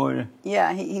Yeah. he supported?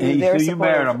 Yeah, he was And very so you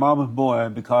supportive. married a mama's boy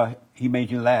because he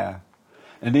made you laugh.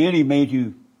 And then he made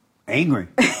you angry.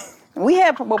 We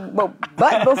had,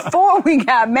 but before we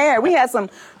got married, we had some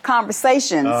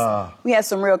conversations. We had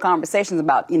some real conversations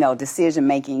about, decision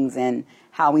makings and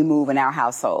how we move in our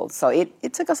household. So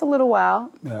it took us a little while.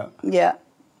 Yeah. Yeah.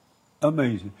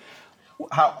 Amazing.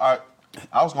 I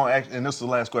was going to ask, and this is the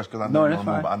last question because I know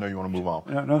you want to move on.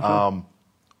 No, sure.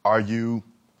 Are you?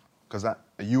 Because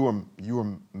you were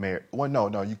married. Well, no,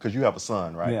 because you have a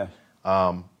son, right?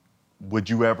 Yes. Would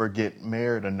you ever get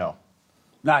married or no?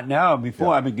 Not now. Before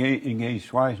Yeah. I've been engaged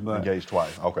twice, but Engaged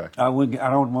twice. Okay. I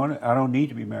don't want it. I don't need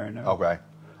to be married now. Okay.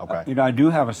 Okay. I do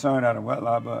have a son out of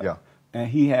wedlock, but and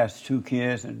he has 2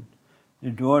 kids, and the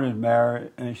daughter's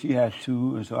married, and she has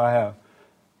 2, and so I have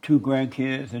 2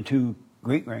 grandkids and 2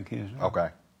 great grandkids. Okay.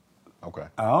 Okay.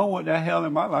 I don't want that hell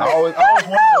in my life. I always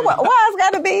wondered. Why it's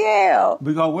got to be hell?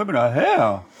 Because women are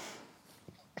hell.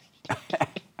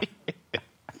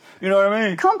 You know what I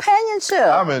mean? Companionship.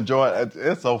 I'm enjoying it.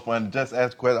 It's so fun to just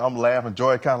ask questions. I'm laughing,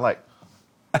 enjoy it, kind of like.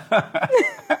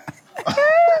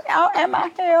 Am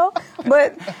I hell?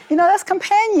 But, that's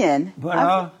companion. But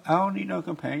I don't need no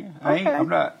companion. Okay. I'm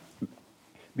not.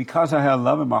 Because I have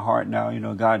love in my heart now,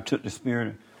 God took the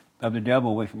spirit of the devil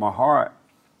away from my heart.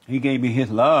 He gave me his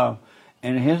love.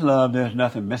 And in his love, there's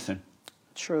nothing missing.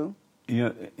 True.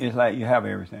 It's like you have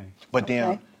everything. But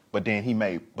Okay. then he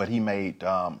made he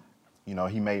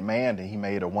made man, and he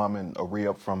made a woman a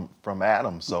rib from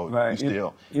Adam. So Right.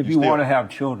 you If you want to have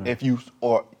children.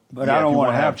 But I don't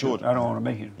want to have children. I don't want to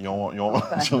make it. You don't want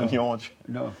children. You don't want.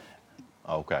 No.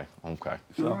 Okay. All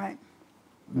right.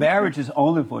 Marriage is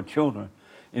only for children.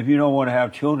 If you don't want to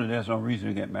have children, there's no reason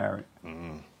to get married.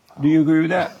 Do you agree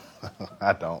with that?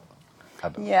 I don't.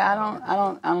 Yeah,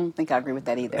 I don't think I agree with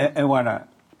that either. And why not?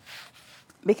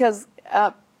 Because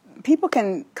people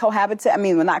can cohabitate. I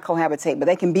mean, well, not cohabitate, but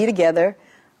they can be together,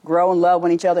 grow and love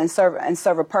one each other, and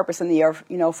serve a purpose in the earth,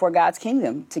 for God's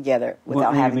kingdom together without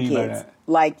What do you having mean by kids. that?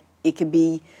 Like it could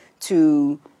be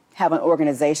to have an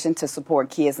organization to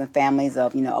support kids and families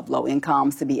of low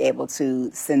incomes, to be able to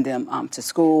send them to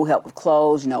school, help with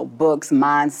clothes, books,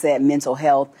 mindset, mental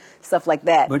health, stuff like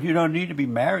that. But you don't need to be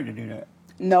married to do that.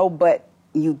 No, but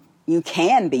you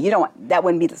can be. That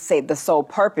wouldn't be the sole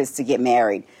purpose to get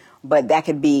married, but that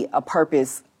could be a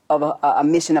purpose of a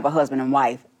mission of a husband and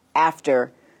wife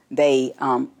after they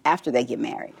get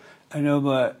married. I know,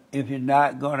 but if you're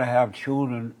not going to have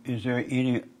children, is there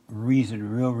any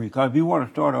real reason? Because if you want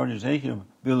to start an organization,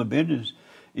 build a business,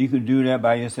 you can do that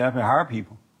by yourself and hire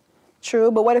people.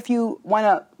 True, but what if you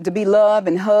want to be loved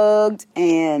and hugged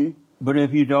and... But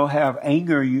if you don't have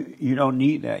anger, you don't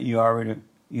need that. You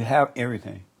have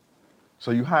everything. So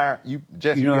you hire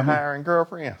Jesse? You know You what I mean? hiring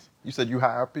girlfriends? You said you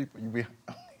hire people.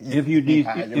 If you need,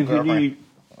 hire your if you girlfriend.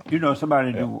 need,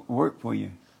 somebody to do work for you.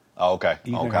 Oh, okay.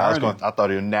 You can Okay. hire I thought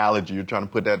the analogy you're trying to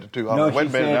put that to two. No, Wait she a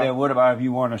minute said now. that. What about if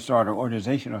you want to start an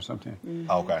organization or something?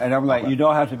 Okay. And I'm like, Okay. you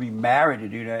don't have to be married to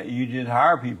do that. You just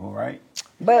hire people, right?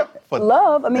 But For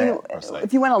love, I mean, that per se.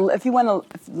 if you want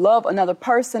to love another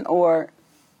person or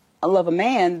love a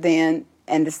man, then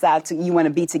and decide you want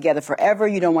to be together forever.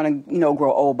 You don't want to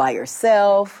grow old by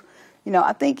yourself.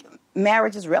 I think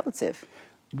marriage is relative.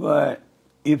 But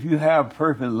if you have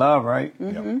perfect love, right?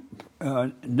 Yep.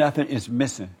 Nothing is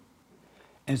missing.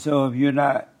 And so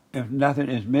if nothing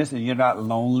is missing, you're not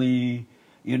lonely.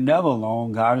 You're never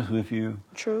alone. God is with you.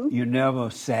 True. You're never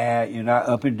sad. You're not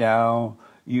up and down.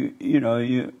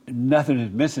 Nothing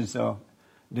is missing. So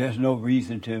there's no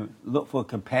reason to look for a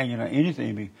companion or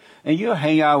anything. And you'll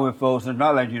hang out with folks. It's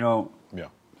not like you don't Yeah.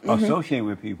 associate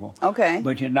with people. Okay.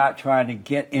 But you're not trying to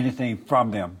get anything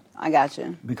from them I got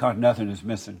you. because nothing is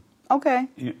missing. Okay.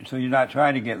 So you're not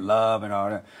trying to get love and all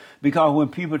that. Because when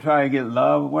people try to get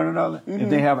love with one another, if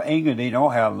they have anger, they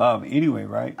don't have love anyway,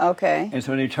 right? Okay. And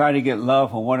so they try to get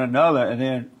love for one another, and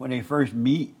then when they first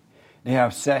meet, they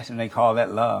have sex and they call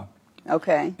that love.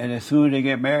 Okay. And as soon as they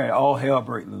get married, all hell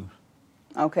breaks loose.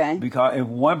 Okay. Because if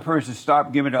one person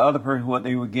stopped giving the other person what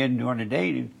they were getting during the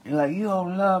dating, they're like, you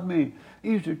don't love me.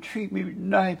 You used to treat me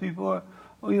nice before.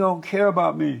 Well, you don't care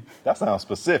about me. That sounds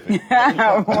specific.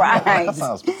 Right. That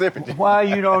sounds specific. Why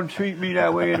you don't treat me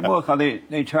that way anymore? Because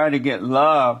they try to get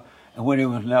love, and when it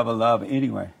was never love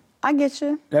anyway. I get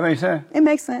you. That makes sense? It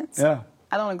makes sense. Yeah,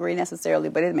 I don't agree necessarily,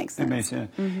 but it makes it sense. makes sense.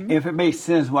 If it makes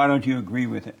sense, why don't you agree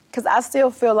with it? Because I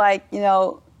still feel like,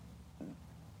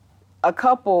 a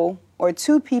couple or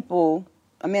two people,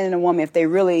 a man and a woman, if they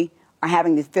really are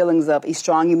having the feelings of a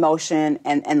strong emotion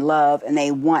and love and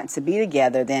they want to be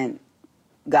together, then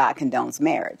God condones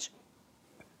marriage.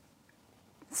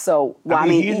 So, well,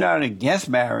 He's not against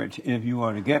marriage if you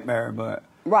want to get married, but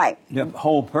right. the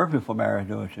whole purpose for marriage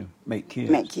is to make kids.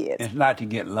 Make kids. It's not to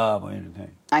get love or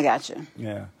anything. I got you.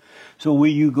 Yeah. So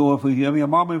when you go and forgive your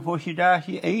mama before she died,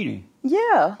 she's 80.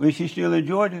 Yeah. Is she still in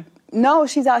Georgia? No,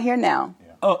 she's out here now.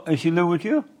 Oh, and she live with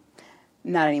you?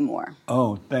 Not anymore.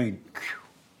 Oh, thank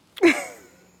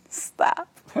Stop.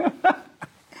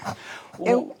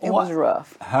 It was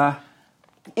rough. Huh?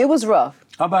 It was rough.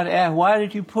 I'm about to ask, why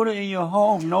did you put her in your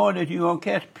home knowing that you're going to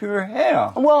catch pure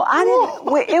hell? Well, I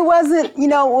didn't. It wasn't.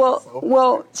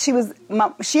 Well, she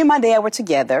and my dad were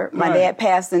together. My Right. dad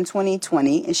passed in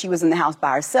 2020, and she was in the house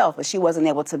by herself, but she wasn't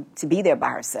able to be there by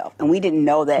herself, and we didn't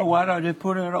know that. So why not just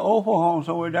put her in an Opal home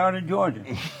somewhere down in Georgia?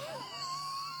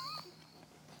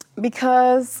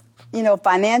 Because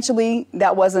financially,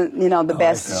 that wasn't the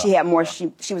best. yeah. She had more.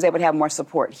 She was able to have more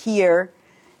support here,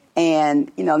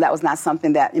 and that was not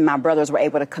something that my brothers were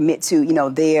able to commit to.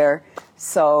 There,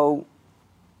 so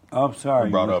I'm sorry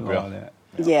you Brought went up, through yeah. all that.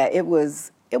 yeah,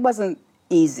 it wasn't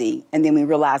easy. And then we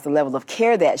realized the level of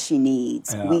care that she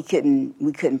needs. Yeah. We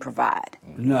couldn't provide.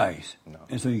 Nice. No.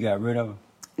 And so you got rid of her?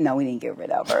 No, we didn't get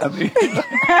rid of her. I mean,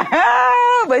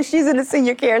 But she's in the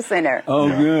senior care center. oh,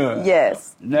 good.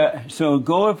 Yes. Now, so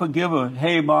go and forgive her.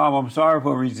 Hey, Mom, I'm sorry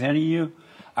for resenting you.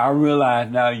 I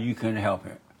realize now you couldn't help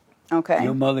it. Okay.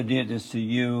 Your mother did this to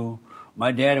you.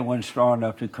 My daddy wasn't strong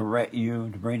enough to correct you,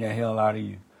 to bring the hell out of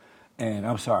you. And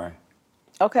I'm sorry.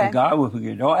 Okay. And God will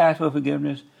forgive. Don't ask for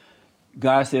forgiveness.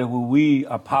 God said, well, we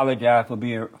apologize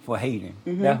for hating.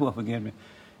 That's what forgiveness.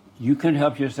 You couldn't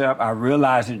help yourself. I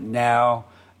realize it now,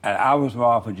 and I was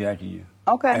wrong for judging you.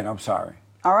 Okay. And I'm sorry.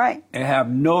 All right. And have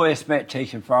no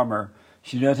expectation from her.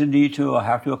 She doesn't need to or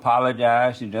have to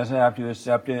apologize. She doesn't have to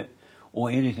accept it or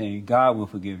anything. God will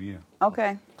forgive you.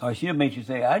 Okay. Because she'll make you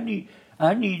say, I need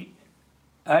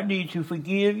to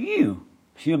forgive you.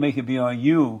 She'll make it be on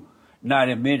you, not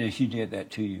admitting she did that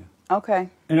to you. Okay.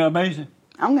 Isn't that amazing?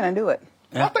 I'm gonna do it.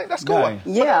 I think that's cool. Nice.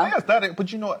 Yeah.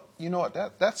 But you know what?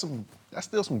 That's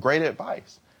still some great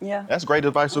advice. Yeah. That's great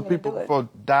advice for I'm gonna people do it. for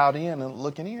dialed in and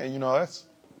looking in.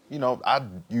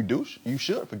 You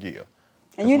should forgive.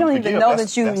 And you don't even know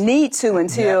that you need to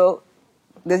until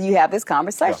that you have this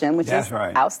conversation, Yeah. which That's is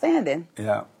right. outstanding.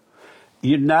 Yeah.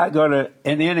 You're not going to,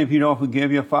 and then if you don't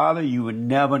forgive your father, you would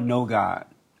never know God.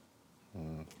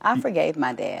 I forgave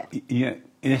my dad. Yeah,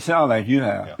 it sounds like you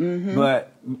have. Yeah.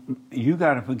 But you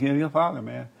got to forgive your father,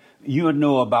 man. You'll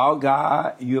know about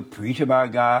God, you'll preach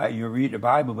about God, you'll read the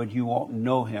Bible, but you won't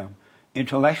know him.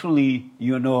 Intellectually,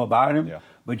 you'll know about him, Yeah.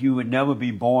 but you would never be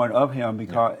born of him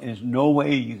because there's no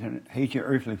way you can hate your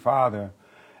earthly father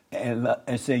and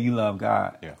say you love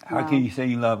God. Yeah. How Wow. can you say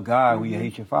you love God when you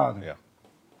hate your father? Yeah.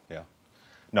 Yeah.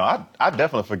 No, I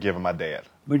definitely forgiven my dad.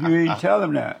 But you didn't tell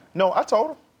him that. No, I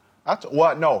told him.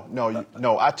 Well,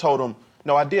 no. I told him.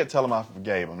 No, I did tell him I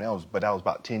forgave him. But that was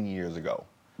about 10 years ago.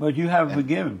 But you haven't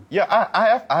forgiven him. Yeah,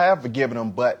 I have forgiven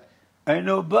him, but. Ain't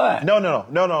no but. No.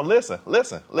 Listen.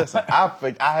 I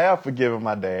have forgiven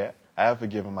my dad.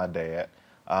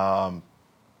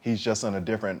 He's just in a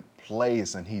different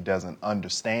place, and he doesn't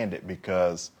understand it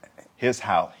because his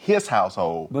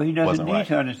household. But he doesn't wasn't need right.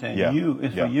 to understand. Yeah.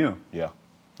 It's for you. Yeah.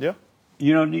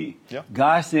 You don't need. Yeah.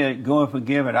 God said, "Go and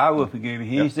forgive it. I will forgive you."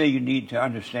 He didn't say you need to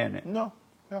understand it. No.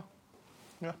 Yeah.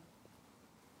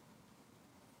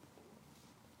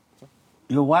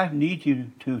 Your wife needs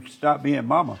you to stop being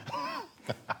mama.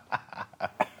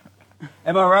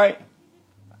 Am I right?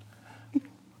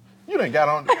 You done got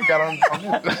on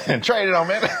and traded on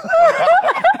me. I'm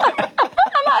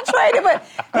not trading, but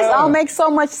this all makes so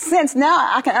much sense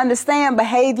now. I can understand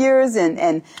behaviors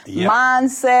and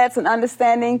mindsets and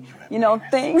understanding,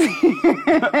 things.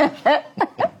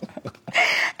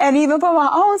 And even for my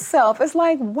own self, it's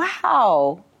like,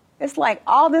 wow. It's like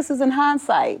all this is in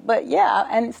hindsight. But yeah,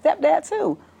 and stepdad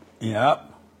too. Yep.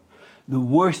 The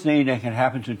worst thing that can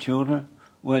happen to children,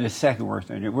 well, the second worst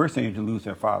thing. The worst thing is to lose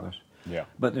their fathers. Yeah.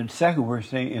 But the second worst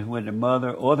thing is when the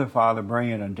mother or the father bring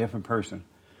in a different person.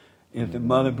 If the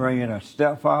mother bring in a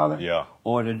stepfather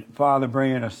or the father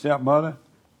bring in a stepmother,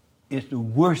 it's the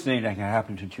worst thing that can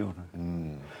happen to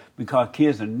children. Because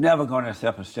kids are never going to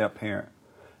accept a step-parent.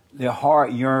 Their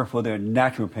heart yearns for their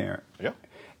natural parent. Yeah.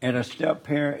 And a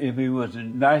step-parent, if he was the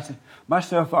nicest... My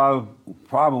stepfather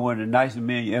probably one of the nicest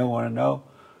men you ever want to know.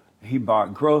 He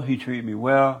brought growth, he treated me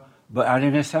well, but I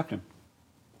didn't accept him.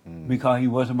 Because he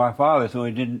wasn't my father, so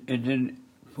it didn't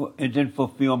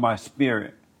fulfill my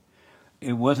spirit.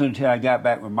 It wasn't until I got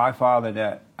back with my father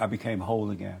that I became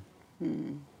whole again.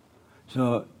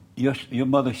 So your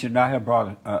mother should not have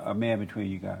brought a man between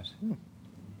you guys.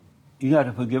 You got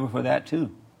to forgive her for that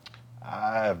too.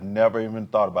 I have never even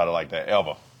thought about it like that,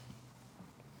 ever.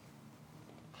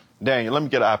 Daniel, let me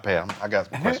get an iPad. I got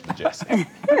some questions for Jesse.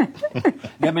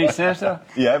 That makes sense, though?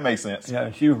 Yeah, it makes sense.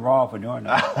 Yeah, she was wrong for doing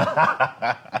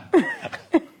that.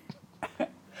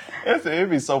 It'd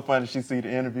be so funny if she see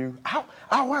the interview.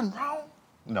 I wasn't wrong.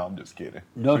 No, I'm just kidding.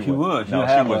 No, she would. No,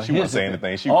 she wouldn't say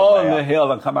anything. She would all laugh. the hell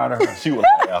will come out of her. She would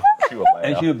laugh.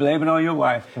 And she would blame it on your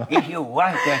wife. It's your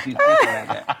wife that you think like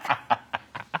that.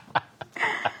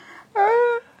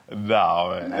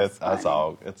 No, man, that's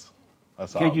all. That's all.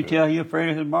 Can't you good. tell you're afraid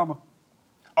of his mama?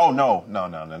 Oh no,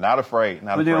 not afraid.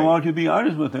 Not But afraid. then why don't you be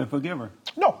honest with her and forgive her?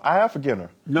 No, I have forgiven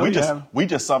her. No, you haven't. We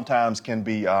just sometimes can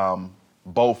be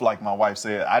both, like my wife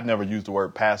said. I'd never use the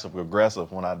word passive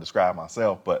aggressive when I describe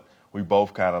myself, but we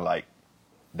both kind of like,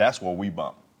 that's where we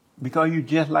bump. Because you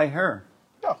just like her.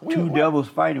 No, Two devils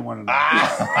fighting one another.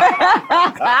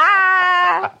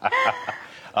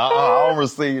 I don't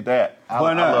receive that.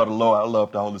 Why not? I love the Lord. I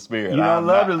love the Holy Spirit. You don't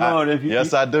love the Lord.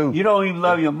 Yes, I do. You don't even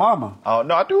love your mama. Oh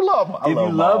no, I do love her. If you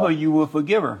love her, you will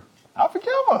forgive her. I forgive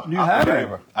her. You I haven't. forgave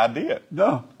her. I did.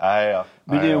 No. I have.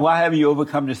 But then why haven't you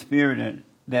overcome the spirit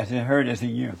that's in her that's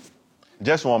in you?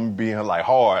 Just want me being like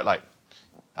hard, like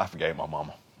I forgave my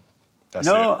mama. That's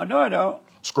it. No, I don't.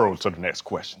 Scroll to the next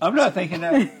question. I'm not thinking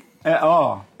that at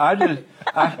all. I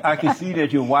can see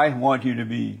that your wife wants you to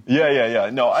be. Yeah.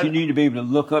 No, She need to be able to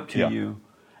look up to Yeah. you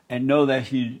and know that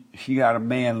she got a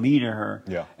man leading her.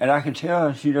 Yeah. And I can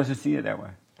tell she doesn't see it that way.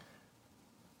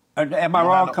 Am I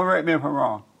wrong? Correct me if I'm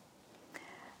wrong.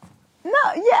 No,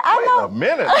 yeah, I Wait know. a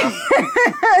minute.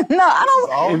 No, I don't.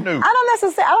 It's all new. I don't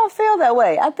necessarily. I don't feel that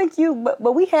way. I think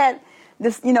but we had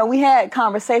this. We had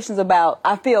conversations about.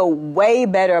 I feel way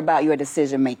better about your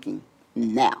decision making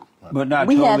now. But not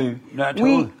We totally.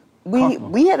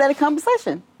 We had that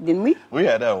conversation, didn't we? We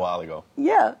had that a while ago.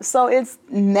 Yeah. So it's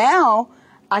now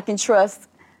I can trust.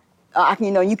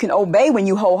 You can obey when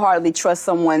you wholeheartedly trust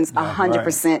someone's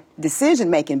 100% decision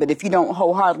making. But if you don't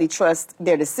wholeheartedly trust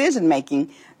their decision making,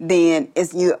 then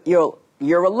you're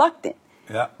reluctant.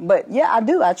 Yeah. But yeah, I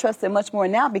do. I trust them much more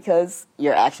now because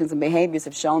your actions and behaviors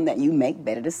have shown that you make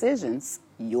better decisions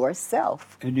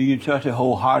yourself. And do you trust it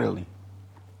wholeheartedly?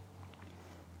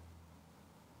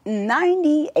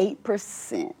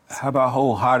 98%. How about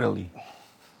wholeheartedly?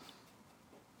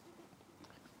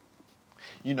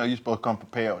 You're supposed to come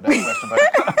prepared with that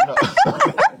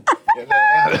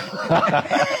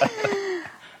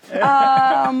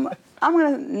question. I'm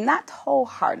gonna not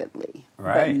wholeheartedly,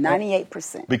 Right. but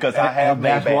 98%. Because I have made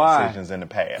that's bad why. decisions in the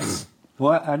past.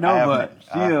 Well, I know, but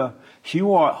haven't- still, she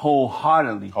wants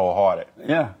wholeheartedly. Wholehearted.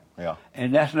 Yeah. Yeah.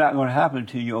 And that's not going to happen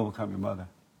until you overcome your mother.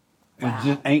 It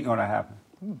just ain't going to happen.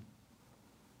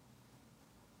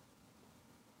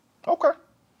 Okay.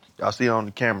 Y'all see on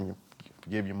the camera,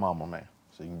 forgive your mama, man.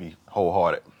 So you can be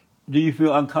wholehearted. Do you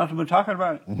feel uncomfortable talking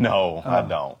about it? No, I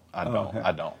don't. okay.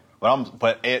 I don't.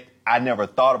 I never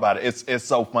thought about it. It's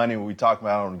so funny when we talk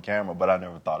about it on the camera, but I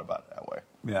never thought about it that way.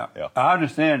 Yeah. Yeah. I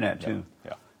understand that too.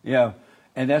 Yeah. Yeah.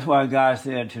 And that's why God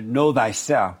said to know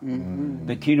thyself,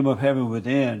 the kingdom of heaven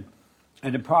within.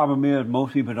 And the problem is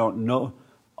most people don't know,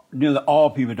 nearly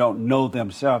all people don't know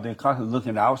themselves. They're constantly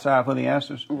looking outside for the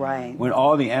answers. Right. When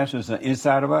all the answers are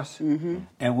inside of us. And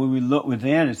when we look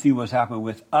within and see what's happening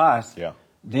with us, Yeah.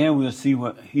 then we'll see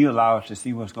what He allows us to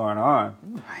see what's going on.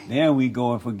 Right. Then we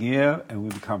go and forgive and we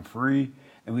become free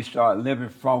and we start living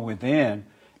from within.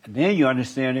 And then you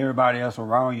understand everybody else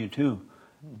around you too.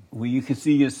 When you can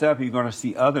see yourself, you're going to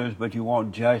see others, but you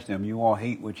won't judge them. You won't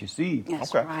hate what you see.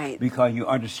 That's Okay. right. Because you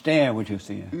understand what you're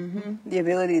seeing. The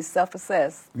ability to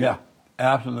self-assess. Yeah,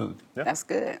 absolutely. Yeah. That's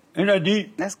good. Isn't that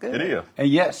deep? That's good. It is. And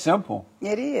yet simple.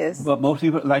 It is. But most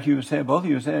people, like you were saying, both of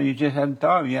you were saying, you just hadn't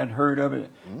thought of it. You hadn't heard of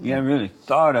it. You hadn't really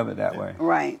thought of it that way.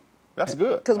 Right. That's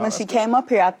good. Because No, when that's she good. came up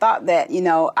here, I thought that,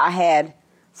 I had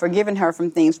forgiven her from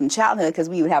things from childhood because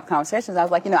we would have conversations. I was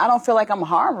like, I don't feel like I'm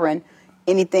harboring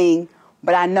anything,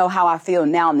 but I know how I feel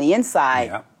now on the inside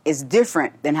Yeah. is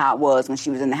different than how it was when she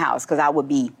was in the house because I would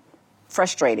be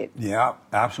frustrated. Yeah,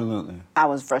 absolutely. I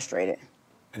was frustrated.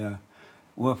 Yeah.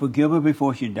 Well, forgive her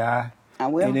before she die. I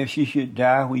will. And if she should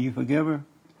die when you forgive her,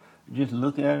 just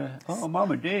look at her. Oh,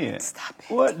 Mama dead. Stop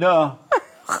it. What the?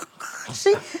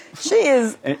 She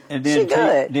is, And she then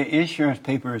good. the insurance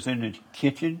paper is in the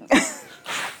kitchen,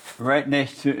 right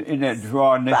next to, in that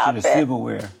drawer next Stop to the it.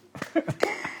 silverware.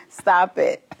 Stop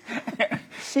it.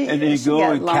 She, And then she go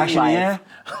got and long cash it life.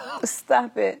 in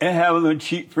Stop it. and have a little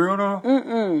cheap funeral.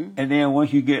 And then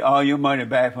once you get all your money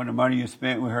back from the money you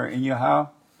spent with her in your house,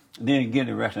 then give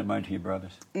the rest of the money to your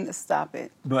brothers. Stop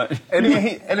it. But And then he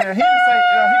didn't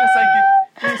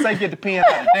say get the pen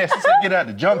out of the desk. He said get out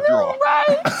the junk drawer. Right.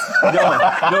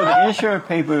 no, the insurance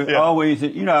paper always,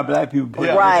 how black people put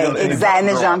Yeah. Right, In the exactly,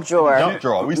 in the junk drawer. Junk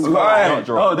drawer. We still Right. have a junk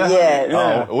drawer. Oh, that's Yeah.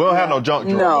 yeah. We don't have no junk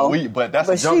drawer. No. But that's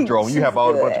But a junk she- drawer. When you she's have all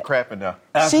a bunch good. of crap in there.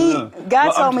 Absolutely. God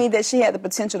Well, told me that she had the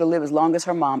potential to live as long as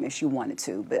her mom if she wanted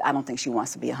to, but I don't think she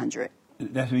wants to be 100.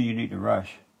 That's when you need to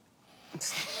rush.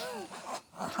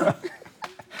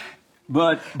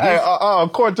 But Hey,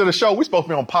 according to the show, we're supposed to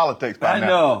be on politics by I now.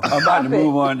 know. I'm about to Stop it.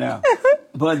 move on now.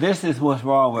 But this is what's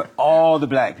wrong with all the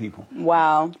black people.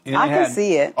 Wow. And I it can had-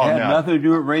 see it. Oh, It had yeah. nothing to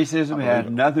do with racism. It believe had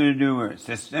it. nothing to do with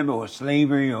system or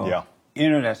slavery or Yeah.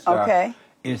 any of that stuff. Okay.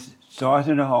 It starts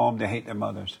in the home. They hate their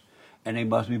mothers. And they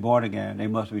must be born again. They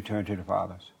must return to the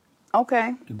fathers.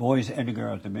 Okay. The boys and the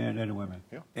girls, the men and the women.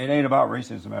 Yeah. It ain't about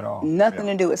racism at all. Nothing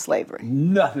to do with slavery.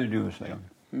 Nothing to do with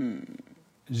slavery.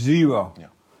 Zero. Yeah.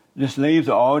 The slaves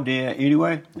are all dead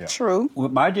anyway. Yeah. True.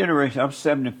 With my generation, I'm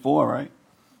 74, right?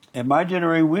 In my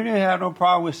generation, we didn't have no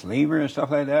problem with slavery and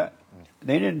stuff like that.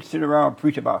 They didn't sit around and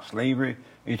preach about slavery.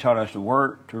 They taught us to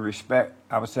work, to respect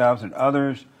ourselves and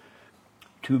others,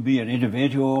 to be an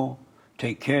individual,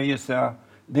 take care of yourself.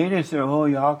 They didn't say, oh,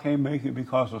 y'all can't make it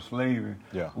because of slavery.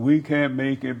 Yeah. We can't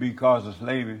make it because of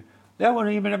slavery. That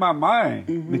wasn't even in my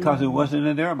mind because it wasn't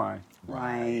in their mind.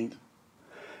 Right.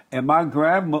 And my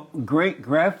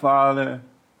great-grandfather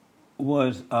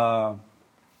was, my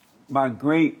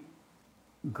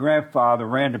great-grandfather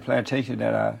ran the plantation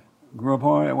that I grew up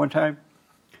on at one time.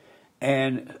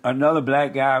 And another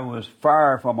black guy was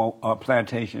fired from a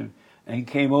plantation. And he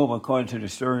came over, according to the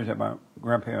stories that my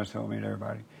grandparents told me and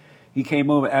everybody. He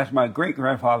came over and asked my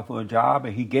great-grandfather for a job,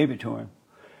 and he gave it to him.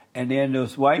 And then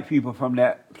those white people from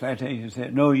that plantation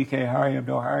said, no, you can't hire him,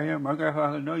 don't hire him. My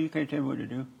grandfather said, no, you can't tell me what to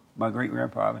do. My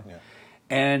great-grandfather. Yeah.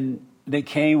 And they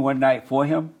came one night for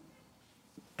him,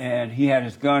 and he had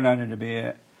his gun under the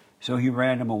bed, so he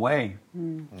ran them away.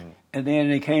 And then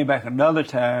they came back another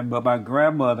time, but my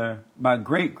great-grandmother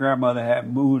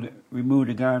had removed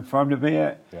the gun from the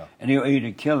bed, Yeah. and they were able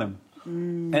to kill him.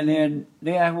 And then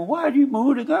they asked, well, why did you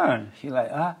move the gun? She's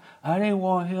like, I didn't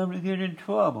want him to get in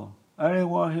trouble. I didn't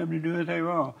want him to do anything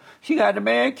wrong. She got the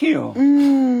man killed.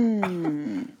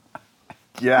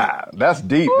 Yeah, that's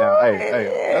deep now.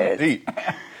 Hey,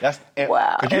 that's deep.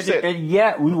 Wow. 'cause you said, And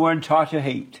yet we weren't taught to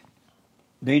hate.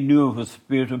 They knew it was a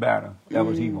spiritual battle. That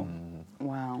was evil.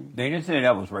 Wow. They didn't say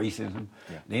that was racism.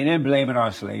 Yeah. They didn't blame it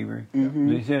on slavery.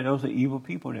 They said those are evil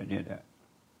people that did that.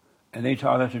 And they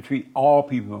taught us to treat all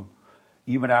people,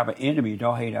 even our enemies,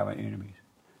 don't hate our enemies.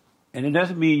 And it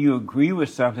doesn't mean you agree with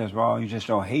something that's wrong, you just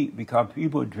don't hate, because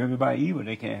people are driven by evil,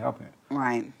 they can't help it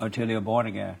Right. until they're born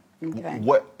again. Okay.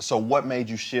 what made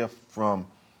you shift from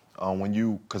when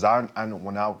you, because I know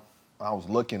when I was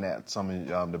looking at some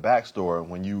of the backstory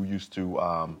when you used to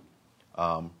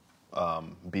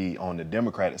be on the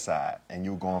Democratic side, and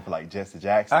you were going for like Jesse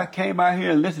Jackson. I came out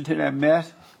here and listened to that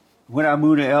mess. When I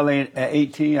moved to LA at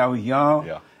 18, I was young.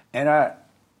 Yeah. And I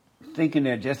thinking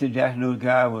that Jesse Jackson, those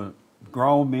guys were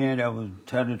grown men that was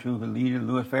telling the truth and leading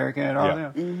Louis Farrakhan and all Yeah.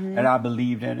 them. And I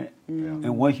believed in it.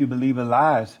 And once you believe in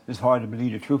lies, it's hard to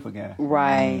believe the truth again.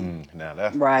 Right. Now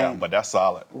that's Right. but that's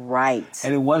solid. Right.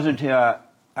 And it wasn't until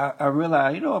I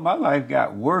realized, you know, my life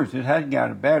got worse. It hadn't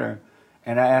gotten better.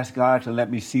 And I asked God to let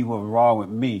me see what was wrong with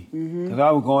me. Because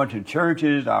I was going to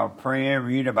churches, I was praying,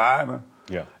 reading the Bible,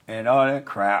 Yeah. and all that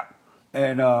crap.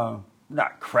 And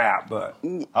not crap, but I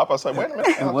was about to say, wait a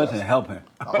minute. it wasn't helping.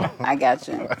 I got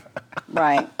you.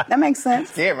 Right. That makes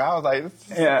sense. Yeah, man, I was like,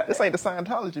 Yeah. this ain't the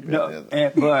Scientology No,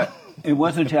 business. but it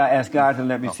wasn't until I asked God to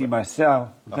let me see myself.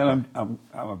 Because I'm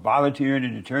a volunteer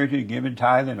in the church, giving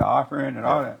tithing and offering and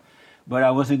all that. But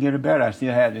I wasn't getting better. I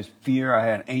still had this fear. I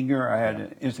had anger. I had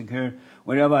the insecurity.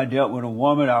 Whenever I dealt with a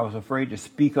woman, I was afraid to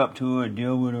speak up to her and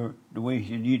deal with her the way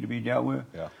she needed to be dealt with.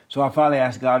 Yeah. So I finally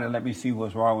asked God to let me see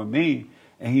what's wrong with me.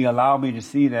 And he allowed me to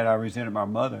see that I resented my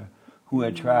mother, who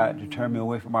had tried to turn me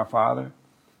away from my father.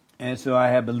 And so I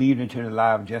had believed into the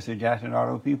lie of Jesse Jackson and all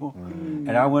those people.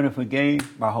 And I went and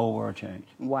forgave, my whole world changed.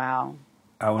 Wow.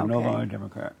 I was no Okay. longer a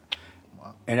Democrat.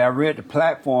 And I read the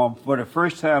platform for the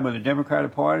first time of the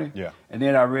Democratic Party. Yeah. And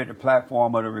then I read the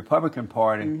platform of the Republican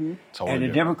Party. Totally And the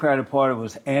different. Democratic Party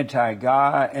was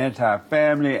anti-God,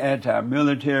 anti-family,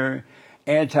 anti-military,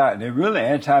 they're really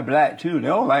anti-black too. They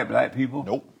don't like black people.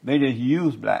 Nope. They just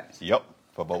use blacks. Yep,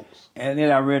 for votes. And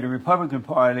then I read the Republican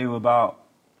Party, they were about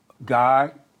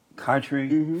God,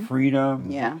 country, freedom,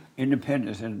 Yeah.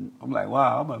 independence. And I'm like,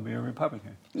 wow, I'm going to be a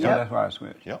Republican. So Yep. that's why I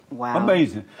switched. Yep. Wow.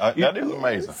 Amazing. That is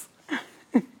amazing.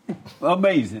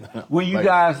 Amazing. Were you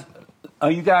guys,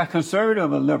 are you guys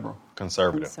conservative or liberal?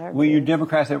 Conservative. Were you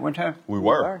Democrats at one time? We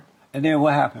were. And then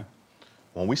what happened?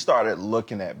 When we started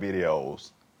looking at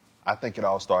videos, I think it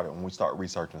all started when we started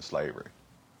researching slavery.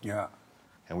 Yeah.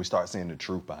 And we started seeing the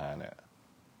truth behind that.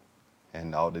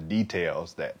 And all the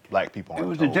details that black people It aren't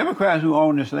was the told. Democrats who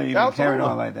owned the slave and carried Absolutely.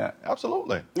 on like that.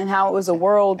 Absolutely. And how it was a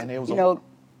world, And it was you a- know,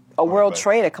 a world but-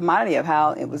 trade, a commodity of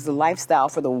how it was the lifestyle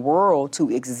for the world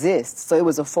to exist. So it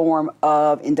was a form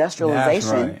of industrialization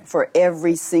That's right. for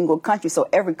every single country. So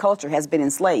every culture has been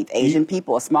enslaved. Asian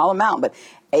people, a small amount, but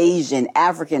Asian,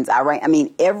 Africans, Iran, I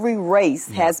mean, every race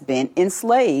has been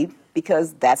enslaved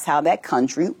because that's how that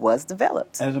country was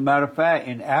developed. As a matter of fact,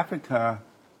 in Africa,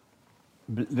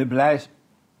 the blacks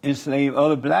enslaved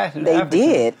other blacks in They Africa.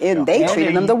 did, and they And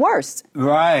treated them the worst.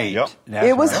 Right. Yep. That's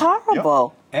It was right.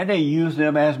 horrible. And they used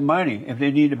them as money. If they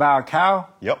needed to buy a cow,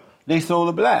 Yep. they sold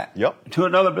a black Yep. to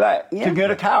another black Yeah. to get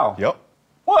a cow. Yep.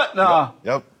 What? No.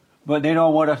 Yep. But they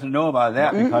don't want us to know about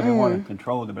that because they want to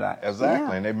control the black. Exactly.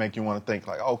 Yeah. And they make you want to think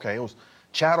like, okay, it was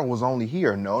chattel was only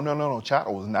here. No.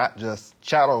 Chattel was not just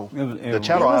chattel. It was The everywhere.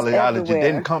 chattel It was ideology everywhere.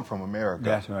 didn't come from America.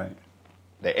 That's right.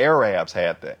 The Arabs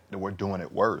had that. They were doing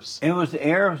it worse. It was the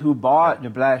Arabs who bought the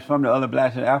blacks from the other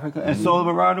blacks in Africa and sold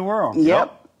them around the world.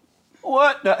 Yep.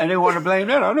 What the? And they want to blame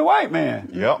that on the white man.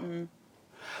 Yep.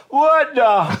 What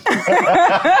the?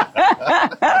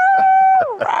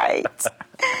 Right.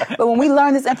 But when we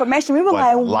learned this information, we were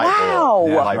like, light wow. bulb.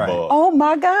 That's Light right. bulb. Oh my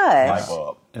Light gosh.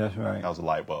 bulb. That's right. That was a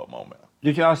light bulb moment.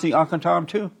 Did y'all see Uncle Tom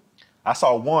too? I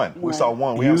saw one. We One. saw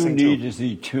one. We You haven't seen need two. to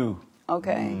see two.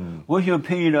 Okay. What's your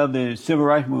opinion of the civil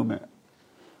rights movement?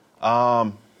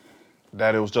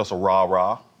 That it was just a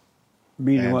rah-rah.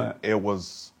 Meaning And what? it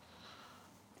was,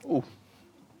 ooh,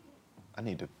 I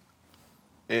need to,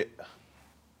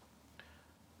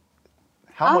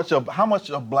 how much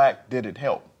of black did it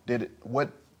help? Did it,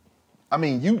 what, I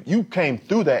mean, you came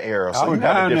through that era, I so was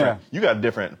down there. you got a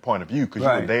different point of view because you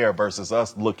Right. were there versus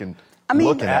us looking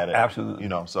mean- at it. Absolutely. You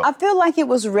know, so. I feel like it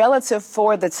was relative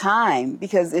for the time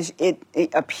because it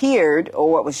appeared, or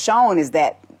what was shown is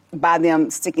that by them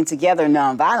sticking together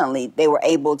nonviolently, they were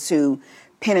able to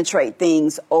penetrate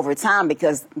things over time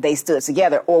because they stood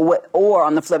together. Or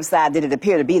on the flip side, did it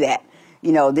appear to be that?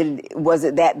 You know, was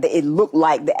it that it looked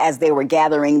like as they were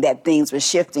gathering that things were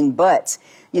shifting, but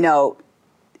you know,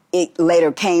 it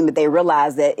later came that they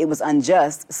realized that it was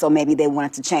unjust, so maybe they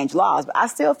wanted to change laws. But I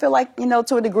still feel like, you know,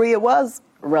 to a degree it was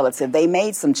relative. They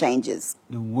made some changes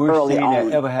The worst early thing on.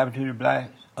 that ever happened to the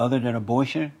blacks, other than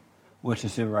abortion, was the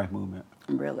civil rights movement.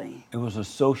 Really? It was a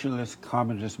socialist,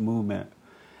 communist movement.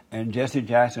 And Jesse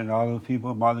Jackson and all those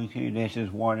people, Martin Luther King, they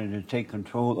just wanted to take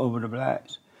control over the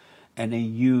blacks. And they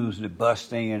used the bus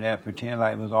thing and that, pretend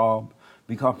like it was all,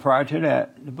 because prior to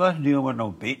that, the bus deal wasn't no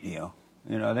big deal.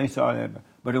 You know, they saw that,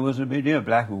 but it wasn't a big deal.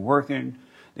 Blacks were working,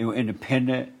 they were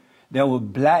independent. There were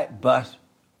black bus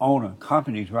owner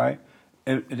companies, right?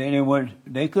 They didn't want.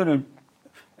 They couldn't.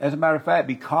 As a matter of fact,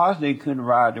 because they couldn't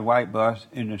ride the white bus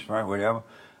in the front, whatever,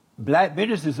 black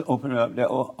businesses opened up their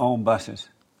own buses.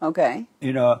 Okay.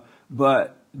 You know,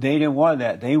 but they didn't want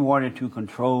that. They wanted to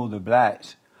control the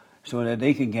blacks so that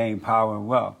they could gain power and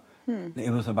wealth.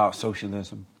 It was about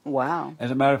socialism. Wow.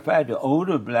 As a matter of fact, the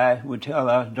older blacks would tell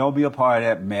us, don't be a part of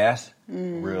that mess.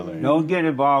 Really? Don't get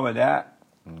involved with that.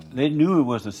 They knew it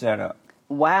was a setup.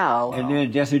 Wow. And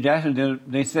then Jesse Jackson,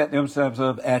 they set themselves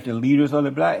up as the leaders of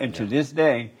the black, and to this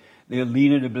day, they're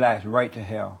leading the blacks right to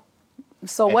hell.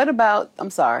 So what about? I'm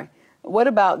sorry. What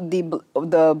about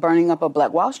the burning up of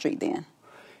Black Wall Street then?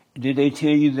 Did they tell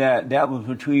you that that was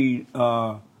between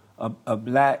a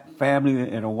black family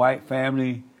and a white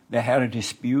family that had a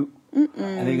dispute,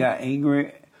 and they got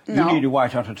angry? No. You need to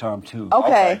watch Uncle Tom too.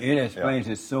 Okay. It explains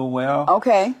it so well.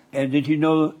 Okay. And did you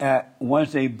know that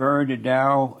once they burned it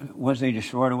down, once they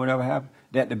destroyed it, whatever happened,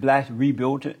 that the blacks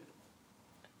rebuilt it?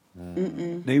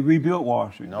 They rebuilt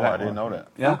Wall Street. No, I didn't know that.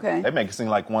 Yeah. Okay. They make it seem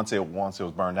like once it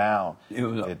was burned down,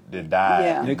 It died.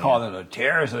 Yeah. They call it a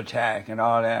terrorist attack and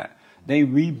all that. They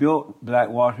rebuilt Black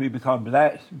Wall Street because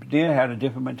blacks then had a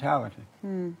different mentality.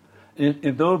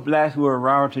 If those blacks were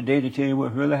around today to tell you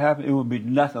what really happened, it would be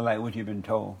nothing like what you've been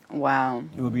told. Wow.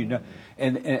 It would be nothing.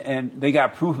 And they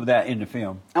got proof of that in the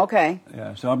film. Okay.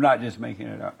 Yeah, so I'm not just making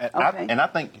it up. And I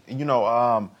think, you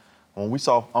know, when we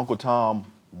saw Uncle Tom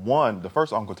 1, the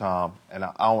first Uncle Tom, and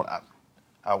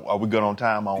are we good on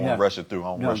time? I don't want to rush it through. I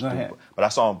don't No, rush go through. ahead. But I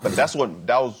saw him. But that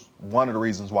was one of the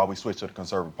reasons why we switched to the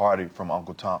Conservative Party from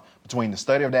Uncle Tom. Between the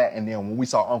study of that and then when we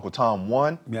saw Uncle Tom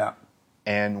 1, Yeah.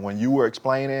 and when you were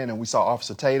explaining, and we saw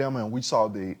Officer Tatum, and we saw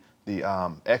the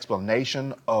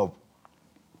explanation of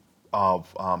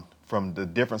from the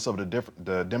difference of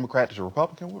the Democrat to the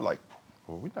Republican, we were like,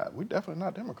 well, we definitely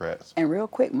not Democrats. And real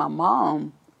quick, my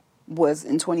mom was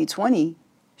in 2020.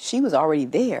 She was already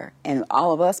there, and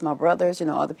all of us, my brothers, you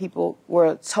know, other people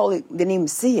were totally didn't even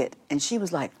see it, and she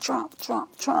was like Trump,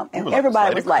 Trump, Trump, and You were like,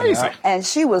 everybody "This was like, lady crazy." and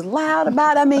she was loud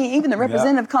about it. I mean, even the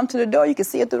representative come to the door, you could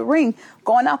see it through the ring,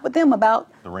 going off with them about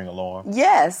The ring alarm.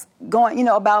 yes, going, you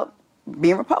know, about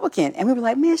being Republican, and we were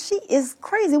like, man, she is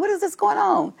crazy. What is this going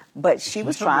on? But she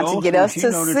was She's trying to old get school. us She to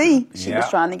know the see. truth. She Yeah. was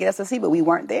trying to get us to see, but we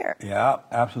weren't there. Yeah,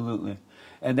 absolutely.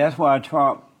 And that's why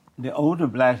Trump, the older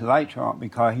blacks like Trump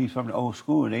because he's from the old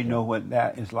school. They know what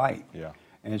that is like. Yeah.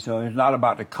 And so it's not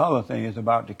about the color thing, it's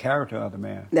about the character of the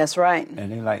man. That's right.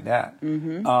 And they like that.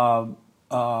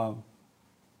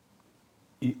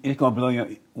 It's going to blow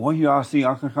you. Once you all see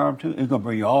Uncle Tom too, it's going to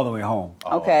bring you all the way home.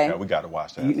 Oh, Okay. we got to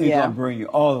watch that. It's Yeah. going to bring you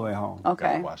all the way home. Gotta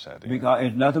Okay. watch that. Then. Because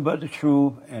it's nothing but the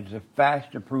truth and the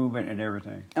facts to prove it and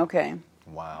everything. Okay.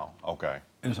 Wow. Okay.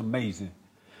 It's amazing.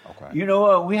 Okay. You know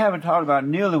what? We haven't talked about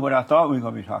nearly what I thought we were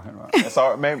going to be talking about.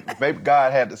 So maybe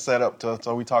God had to set up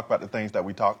so we talk about the things that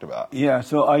we talked about. Yeah,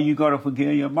 so are you going to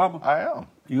forgive your mama? I am.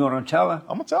 You going to tell her?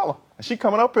 I'm gonna tell her. And she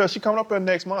coming up here. She coming up here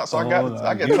next month. So I got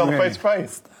to Get tell her ready. face to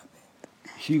face.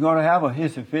 She going to have a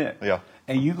hissy fit. Yeah.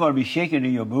 And you going to be shaking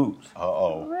in your boots.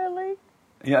 Uh-oh. Really?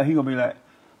 Yeah, he going to be like,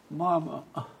 Mama.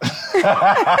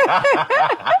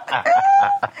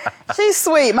 She's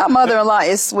sweet. My mother-in-law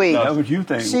is sweet. That's what you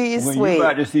think. She is when sweet. you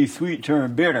about to see sweet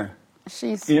turn bitter.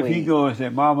 She's sweet. If he goes and say,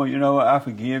 Mama, you know what? I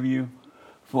forgive you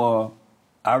for,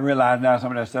 I realize now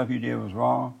some of that stuff you did was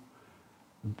wrong.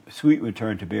 Sweet would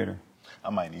turn to bitter. I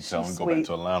might need to tell him She's to go back sweet.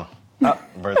 to Atlanta. Uh,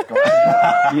 Versus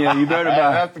Yeah, you better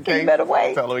That's buy. the case. You better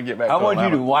wait. Tell her to get back I to want you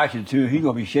Atlanta. to watch it too. He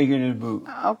going to be shaking his boot.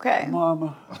 Okay.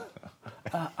 Mama,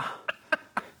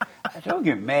 don't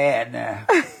get mad now.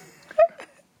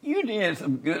 You did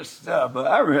some good stuff, but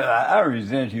I realize I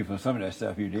resent you for some of that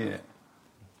stuff you did.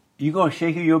 You're going to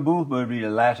shake in your booth, but it'll be the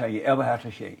last time you ever have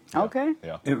to shake. Okay.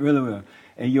 Yeah. It really will.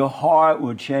 And your heart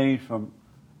will change from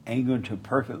anger to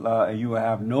perfect love, and you will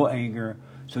have no anger,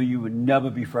 so you would never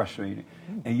be frustrated.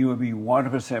 And you will be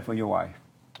 100% for your wife.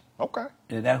 Okay.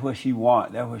 And that's what she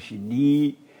wants. That's what she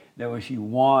needs. That's what she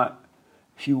wants.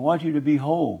 She wants you to be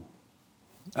whole.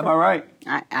 Am I right?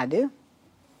 I do.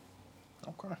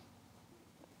 Okay.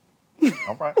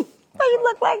 All right. Why you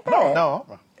look like that? No.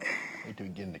 I need to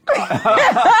get in the car.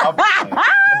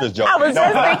 I'm just joking. I was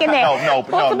just thinking that. No.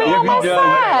 Supposed to be on my It ain't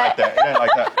like that. It ain't like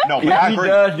that. No, but If I he agree.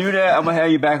 does do that, I'm going to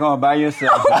have you back on by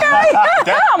yourself.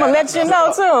 I'm gonna let you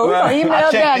know too. We're gonna email I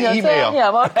checked the Daniel. email. Tell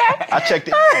him, okay? I checked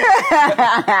it.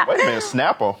 Wait a minute,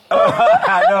 Snappa.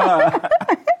 I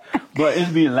know. But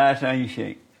it'll be the last time you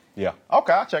shake. Yeah.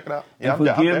 Okay, I'll check it out. Yeah, And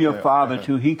forgive your definitely- father,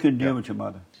 definitely. too. He couldn't deal Yeah. with your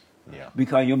mother. Yeah.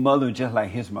 Because your mother is just like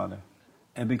his mother.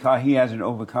 And because he hasn't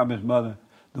overcome his mother,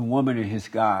 the woman is his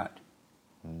God.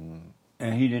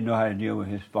 And he didn't know how to deal with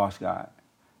his false God.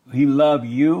 He loved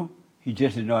you, He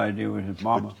just had no idea it was his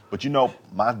mama. But you know,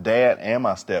 my dad and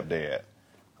my stepdad,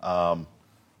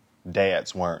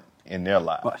 dads weren't in their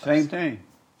lives. But same thing.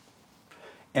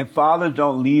 And fathers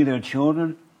don't leave their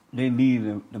children, they leave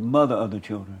the mother of the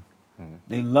children. Mm-hmm.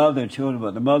 They love their children,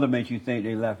 but the mother makes you think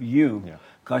they left you. Yeah.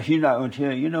 Because she's not going to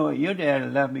tell you, you know what, your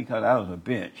dad left me because I was a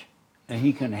bitch. And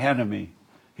he couldn't handle me.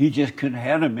 He just couldn't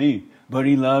handle me, but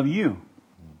he loved you.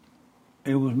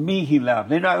 It was me he loved.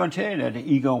 They're not going to tell you that. The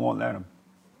ego won't let them.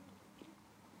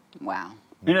 Wow.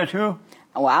 Isn't that true?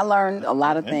 Well, I learned a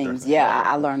lot of things. Interesting. Yeah,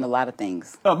 I learned a lot of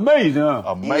things. Amazing, huh?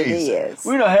 Amazing. It is.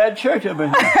 We done had church up in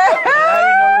here. I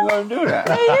didn't know we were going to do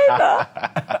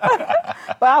that.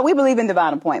 Well, we believe in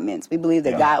divine appointments. We believe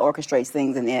that Yeah. God orchestrates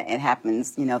things and it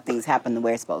happens, things happen the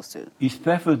way it's supposed to.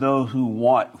 Especially those who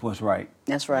want what's right.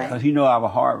 That's right. Because he know our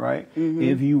heart, right?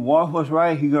 If you want what's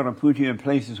right, he's going to put you in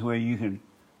places where you can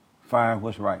find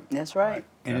what's right. That's right.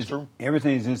 And That's it's, true.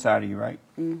 everything is inside of you, right?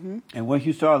 Mm-hmm. And once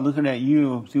you start looking at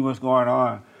you, see what's going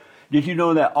on. Did you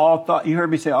know that all thought? You heard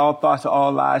me say all thoughts are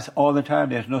all lies all the time.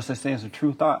 There's no such thing as a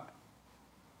true thought.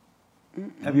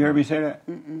 Have you heard me say that?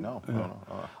 No.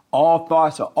 All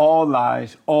thoughts are all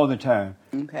lies all the time.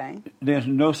 Okay. There's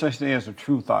no such thing as a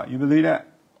true thought. You believe that?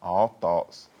 All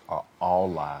thoughts are all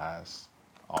lies.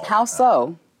 all How the time.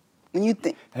 so? When you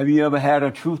think, Have you ever had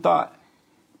a true thought?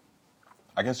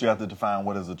 I guess you have to define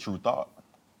what is a true thought.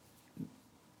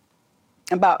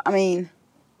 about, I mean,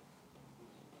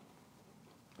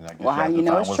 And I guess Well, how have you to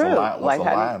know define it's what's true? What's Like, a how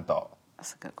do you- lying thought?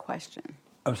 that's a good question.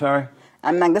 I'm sorry?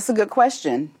 I'm like, that's a good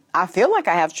question. I feel like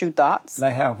I have true thoughts.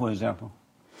 Like how, for example?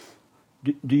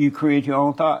 Do you create your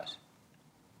own thoughts?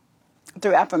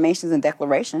 Through affirmations and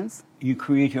declarations. You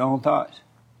create your own thoughts?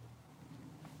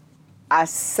 I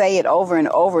say it over and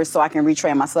over so I can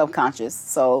retrain my subconscious.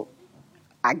 So,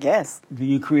 I guess. Do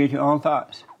you create your own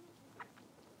thoughts?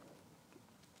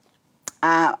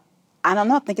 I don't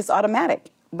know. I think it's automatic.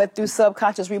 But through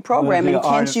subconscious Well, reprogramming, there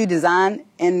can't are- you design?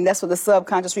 And that's what the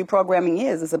subconscious reprogramming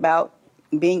is. It's about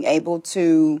being able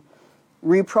to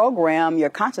reprogram your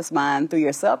conscious mind through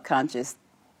your subconscious.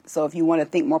 So if you want to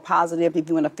think more positive, if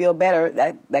you want to feel better,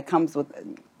 that comes with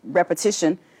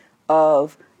repetition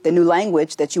of the new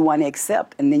language that you want to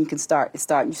accept, and then you can start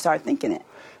thinking it.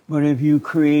 But if you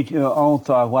create your own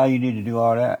thought, why you need to do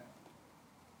all that?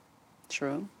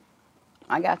 True.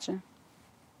 I got you.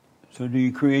 So do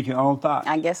you create your own thought?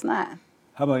 I guess not.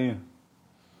 How about you?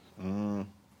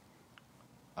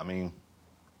 I mean,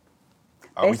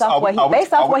 Based off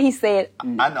what he said. I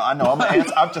know. I'm gonna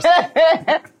answer. I'm just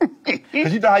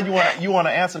because you know how you want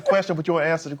to answer the question, but you want to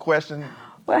answer the question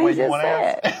Well, the way he you just want to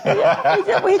said. answer.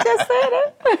 Yeah, we just said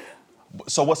it.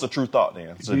 So what's the true thought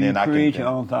then? So Do you then I create can. your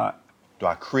own thought? Do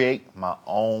I create my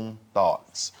own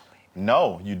thoughts?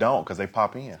 No, you don't, because they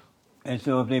pop in. And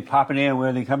so if they popping in, where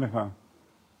are they coming from?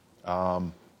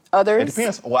 Others. It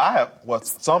depends. Well,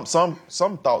 some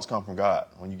thoughts come from God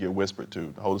when you get whispered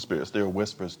to. The Holy Spirit still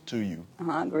whispers to you,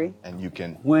 I agree. and you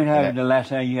can. When have the last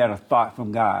time you had a thought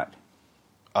from God?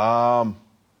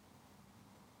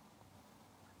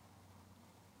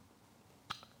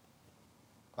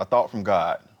 A thought from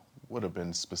God would have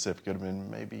been specific. It would have been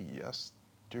maybe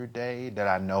yesterday that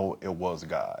I know it was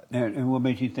God. And what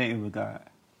makes you think it was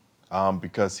God?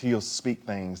 Because He'll speak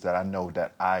things that I know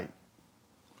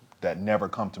that never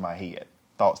come to my head,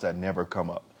 thoughts that never come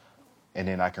up, and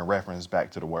then I can reference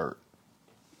back to the Word.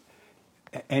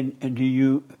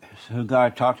 And so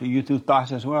God talk to you through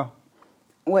thoughts as well?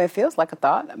 Well, it feels like a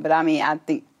thought, but I mean,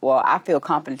 I feel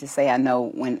confident to say I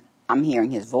know when I'm hearing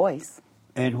his voice.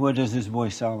 And what does his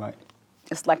voice sound like?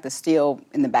 It's like the still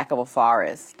in the back of a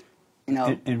forest,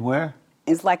 And where?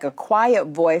 It's like a quiet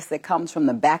voice that comes from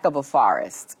the back of a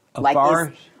forest. A like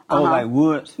forest? Oh, like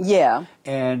woods? Yeah.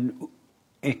 And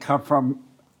it come from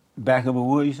back of a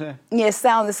wood, you say? Yeah, it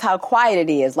sounds how quiet it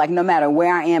is. Like no matter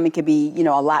where I am, it could be, a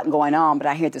lot going on, but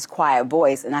I hear this quiet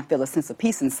voice and I feel a sense of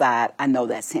peace inside. I know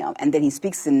that's him. And then he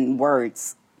speaks in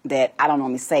words that I don't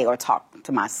normally say or talk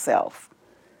to myself.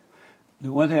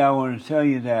 The one thing I want to tell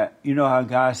you that, you know how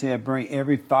God said, bring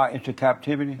every thought into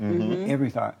captivity? Mm-hmm.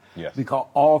 Every thought. Yes. Because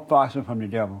all thoughts are from the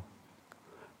devil.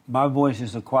 My voice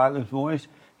is a quietless voice.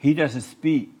 He doesn't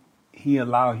speak. He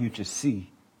allows you to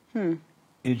see.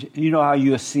 You know how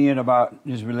you're seeing about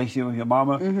this relationship with your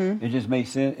mama? Mm-hmm. It just makes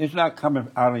sense. It's not coming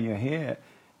out of your head.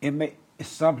 It's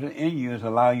something in you that's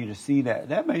allowing you to see that.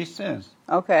 That makes sense.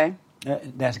 Okay.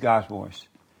 That's God's voice.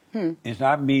 It's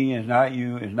not me. It's not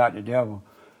you. It's not the devil.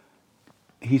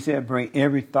 He said, bring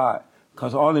every thought.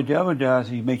 Because all the devil does,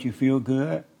 he makes you feel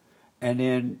good. And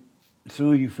then as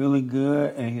soon as you're feeling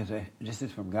good, and he'll say, this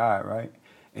is from God, right?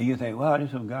 And you think, wow, this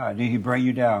is from God. Then he bring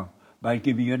you down. might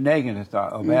give you a negative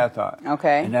thought or bad thought.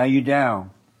 Okay. And now you're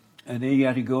down. And then you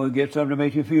have to go and get something to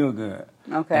make you feel good.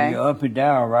 Okay. And you're up and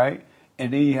down, right?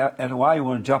 And then after a while you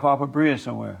want to jump off a bridge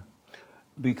somewhere.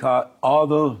 Because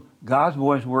although God's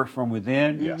voice works from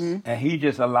within, Yes. and he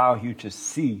just allows you to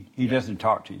see. He doesn't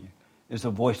talk to you. It's a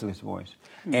voiceless voice.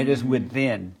 And it's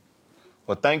within.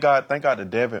 Well, thank God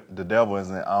the devil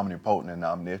isn't omnipotent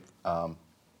and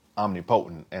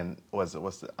omnipotent and what's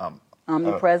the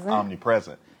Omnipresent?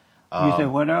 omnipresent. You said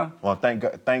what now? Well, thank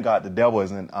God the devil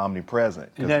isn't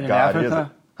omnipresent. Is that in God Africa? isn't.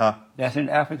 Huh? That's in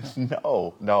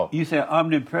Africa? No. You said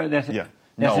omnipresent. That's Yeah.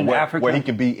 That's in where, Africa. where he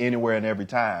can be anywhere and every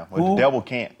time. Well, Who? the devil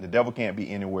can't. The devil can't be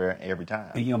anywhere every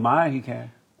time. In your mind, he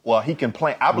can. Well, he can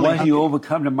plan. I believe Once he you can-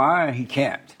 overcome the mind, he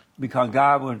can't. Because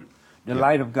God would, the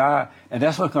light of God, and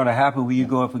that's what's going to happen when you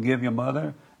go and forgive your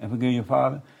mother and forgive your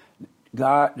father.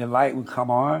 God, the light would come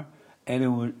on, and it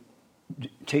would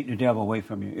take the devil away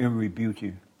from you. It would rebuke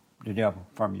you, the devil,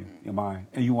 from you, your mind.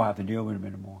 And you won't have to deal with him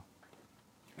anymore.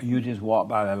 And you just walk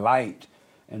by the light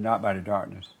and not by the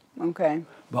darkness. Okay.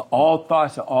 But all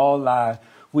thoughts are all lies.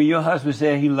 When your husband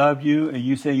said he loved you and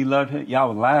you said you loved him,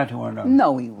 y'all were lying to one another.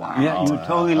 No, we weren't. Yeah, you were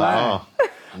totally lying.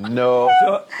 No.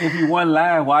 So if you weren't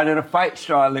lying, why did a fight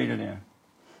start later then?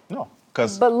 No.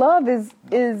 Because But love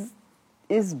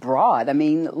is broad. I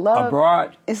mean, love.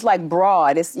 Abroad? It's like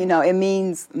broad. It's it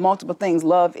means multiple things.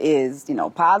 Love is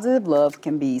positive. Love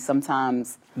can be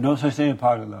sometimes. No such thing as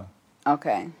positive love.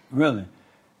 Okay. Really.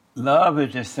 Love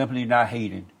is just simply not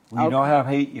hating. When you Okay. don't have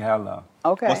hate, you have love.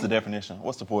 Okay. what's the definition?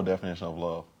 What's the full definition of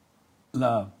love?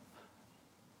 Love.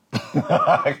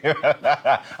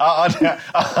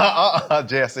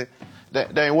 Jesse.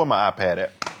 Dang, where my iPad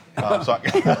at?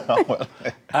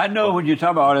 I know when you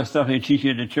talk about all that stuff they teach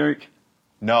you in the church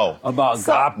No. about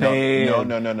agape No.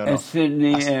 and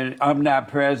Sydney and I'm not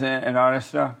present and all that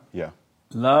stuff. Yeah.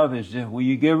 Love is just when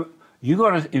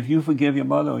if you forgive your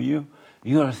mother or you're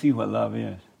gonna see what love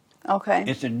is. Okay.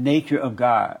 It's the nature of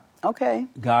God. Okay.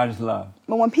 God is love.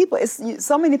 But when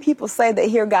so many people say they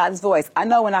hear God's voice. I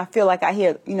know when I feel like I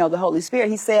hear, the Holy Spirit,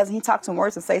 he talks in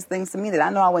words and says things to me that I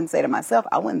know I wouldn't say to myself.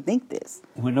 I wouldn't think this.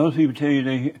 When those people tell you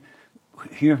they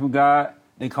hear from God,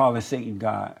 they call it Satan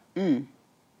God.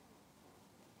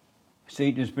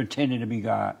 Satan is pretending to be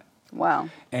God. Wow.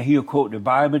 And he'll quote the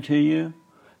Bible to you.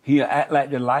 He'll act like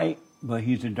the light, but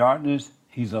he's the darkness.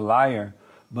 He's a liar,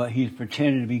 but he's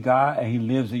pretending to be God, and he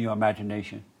lives in your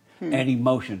imagination and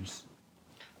emotions.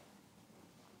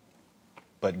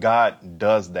 But God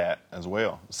does that as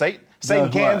well.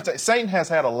 Satan has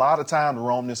had a lot of time to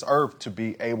roam this earth to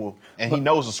be able, and he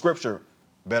knows the scripture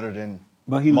better than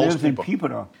But he most lives in people,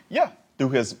 though. Yeah, through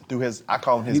his I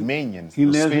call them his minions. He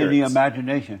the lives in the spirits.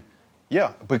 imagination.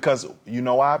 Yeah, because you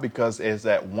know why? Because it's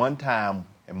at one time,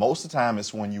 and most of the time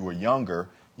it's when you were younger,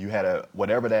 you had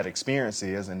whatever that experience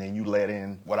is, and then you let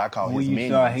in what I call When his you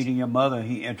minions. start hating your mother,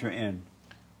 he enter in.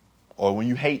 Or when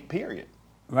you hate, period.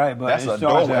 Right, but That's it a starts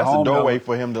doorway. at That's a home. doorway though.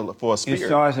 for him for a spirit. It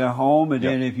starts at home, and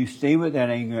then Yeah. if you stay with that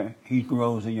anger, he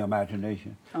grows in your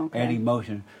imagination Okay. and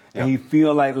emotion. Yeah. And you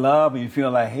feel like love and you feel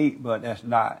like hate, but that's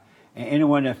not. And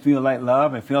anyone that feel like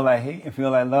love and feel like hate and feel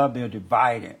like love, they're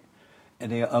divided.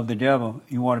 And they're of the devil.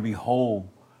 You want to be whole.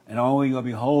 And the only way you're going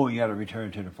to be whole, you got to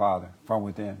return to the Father from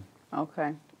within.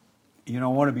 Okay. You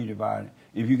don't want to be divided.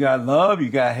 If you got love, you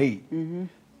got hate. Mm-hmm.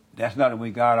 That's not the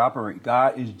way God operates.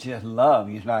 God is just love.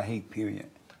 He's not hate, period.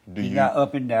 He's not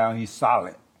up and down. He's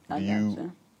solid. I Do you?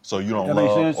 gotcha. So you don't That makes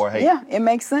love sense? or hate? Yeah, it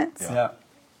makes sense. Yeah.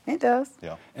 Yeah. It does.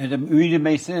 Yeah. And the reason it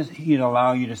makes sense, he's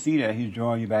allowing you to see that. He's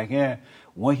drawing you back in.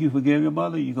 Once you forgive your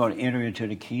mother, you're going to enter into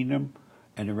the kingdom,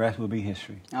 and the rest will be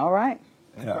history. All right.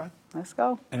 Yeah. Let's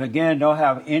go. And again, don't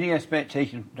have any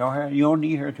expectation. You don't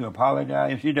need her to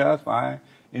apologize. If she does, fine.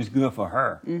 It's good for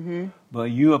her. Mm-hmm. But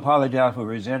you apologize for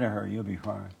resenting her, you'll be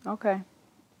fine. Okay.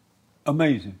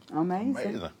 Amazing.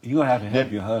 Amazing. You're going to have to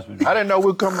help your husband. I didn't know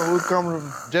we're coming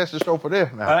to Jesse's show for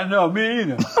this now. I know, me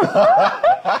either.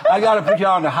 I got to put you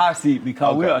on the hot seat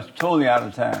because we Okay. are totally out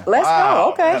of time. Let's go.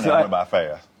 Okay. That went by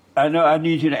fast. I know I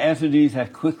need you to answer these as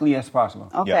quickly as possible.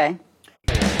 Okay.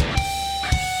 The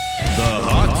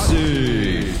hot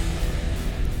seat.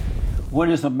 What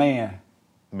is a man?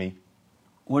 Me.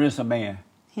 What is a man?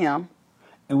 Him.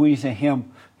 And when you say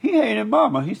him, he hated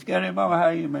mama. He scared of mama. How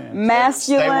you man?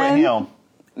 Masculine. Stay with him.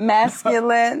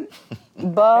 Masculine.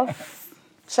 Buff.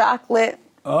 Chocolate.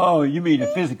 Oh, you mean the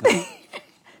physical.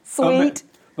 Sweet.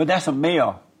 But that's a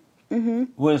male. Mm-hmm.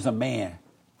 What is a man?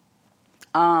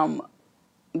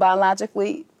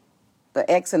 Biologically, the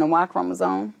X and the Y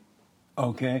chromosome.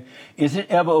 Okay. Is it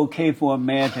ever okay for a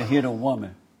man to hit a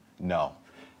woman? No.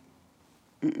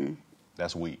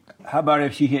 That's weak. How about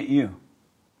if she hit you?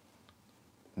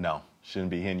 No.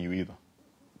 Shouldn't be hitting you either.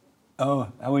 Oh,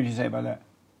 what did you say about that?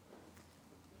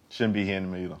 Shouldn't be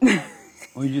hitting me either.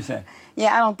 What did you say?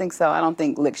 Yeah, I don't think so. I don't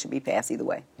think lick should be passed either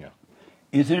way. Yeah.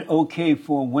 Is it okay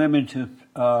for women to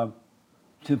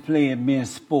play in men's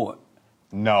sport?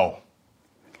 No.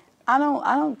 I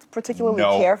don't particularly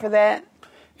No. care for that.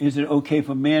 Is it okay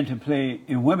for men to play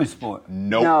in women's sport?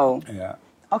 Nope. No. Yeah.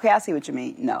 Okay, I see what you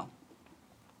mean. No.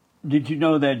 Did you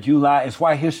know that July is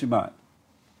White History Month?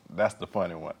 That's the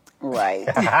funny one. Right.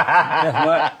 That's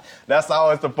what? That's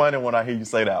always the funny one. I hear you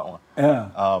say that one. Yeah.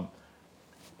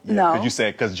 Yeah, No. Because you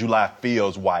said because July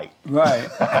feels white. Right.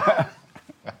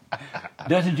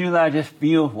 Doesn't July just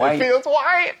feel white? It feels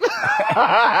white.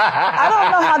 I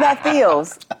don't know how that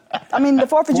feels. I mean, the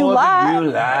 4th of July.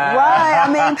 July. Right.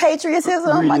 I mean,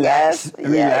 patriotism, I guess.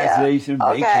 Relaxation, Yeah.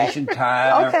 Okay. vacation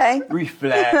time. Okay.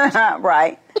 Reflect,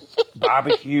 Right.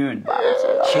 barbecue, and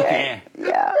chicken.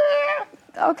 Yeah.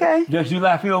 Okay. Does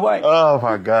July feel white? Oh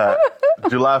my God.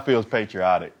 July feels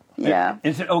patriotic. Yeah.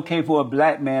 Is it okay for a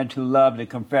black man to love the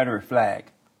Confederate flag?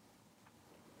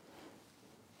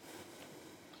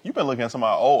 You've been looking at some of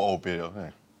our old videos. Hey.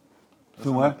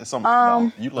 For what?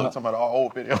 You look at some of our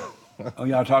old videos Oh,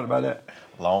 y'all talked about that?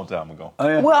 a long time ago. Oh,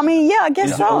 yeah. Well, I mean, yeah, I guess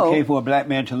Is it so. okay for a black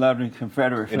man to love the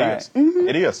Confederate It flag? is.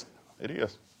 It is. It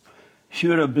is.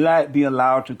 Should a black be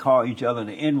allowed to call each other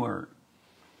the N-word?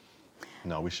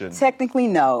 No, we shouldn't. Technically,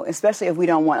 no, especially if we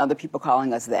don't want other people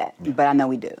calling us that. But I know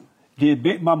we do. Did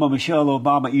Big Mama Michelle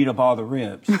Obama eat up all the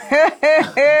ribs?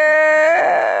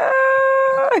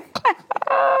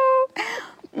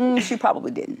 She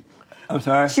probably didn't. I'm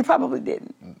sorry? She probably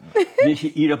didn't.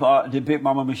 Did Big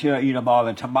Mama Michelle eat up all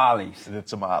the tamales? The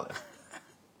tamales.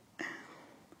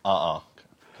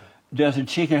 Does a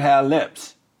chicken have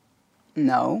lips?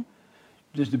 No.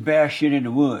 Does the bear shit in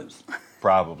the woods?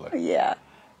 Probably. Yeah.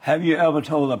 Have you ever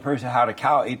told a person how the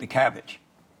cow ate the cabbage?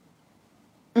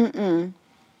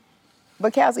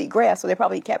 But cows eat grass, so they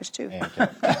probably eat cabbage too. And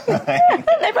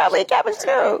They probably eat cabbage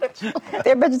too.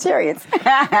 They're vegetarians.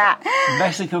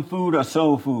 Mexican food or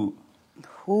soul food?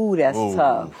 Ooh, that's Ooh.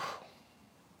 tough.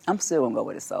 I'm still gonna go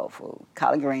with the soul food: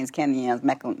 collard greens, candy yams,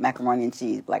 macaroni and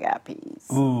cheese, black eyed peas,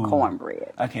 Ooh.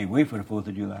 cornbread. I can't wait for the 4th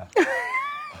of July.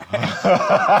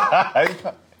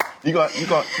 you gonna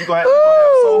have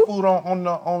soul food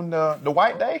on the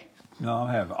white day? No, I'm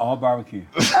having all barbecue.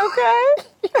 Okay.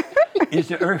 Is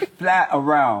the earth flat or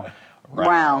round?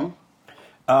 Round.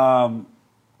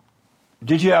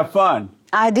 Did you have fun?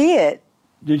 I did.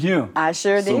 Did you? I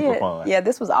sure Super did. fun. Yeah,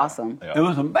 this was awesome. Yeah. It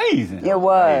was amazing. It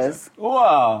was.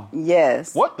 Wow.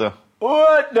 Yes. What the?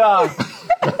 What the?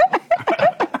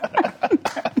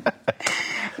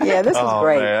 Yeah, this was Oh,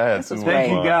 great. man, I had This was too much great.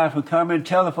 Thank you fun. guys for coming.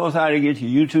 Tell the folks how to get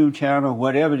your YouTube channel,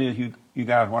 whatever it is you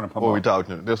guys want to promote. What we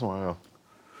talking to? This one?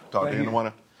 Talk Right to here.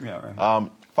 anyone? Yeah, right.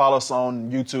 Follow us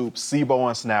on YouTube, CBOW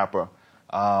and Snappa.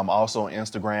 Also on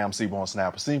Instagram, CBOW and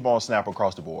Snappa. CBOW and Snappa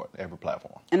across the board, every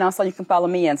platform. And also, you can follow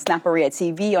me on Snappa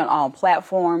TV on all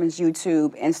platforms: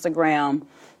 YouTube, Instagram,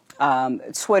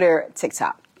 Twitter,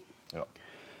 TikTok. Yep.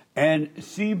 And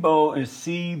CBOW is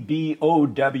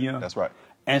CBOW. That's right.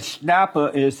 And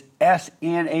Snappa is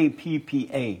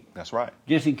SNAPPA. That's right.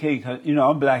 Just in case, 'cause,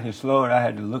 I'm black and slow, and I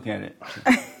had to look at it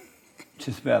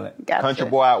to spell it. Gotcha. Country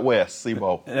boy out west,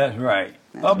 CBOW. That's right.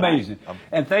 That's Amazing. right.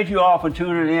 And thank you all for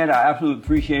tuning in. I absolutely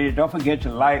appreciate it. Don't forget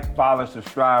to like, follow,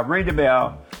 subscribe, ring the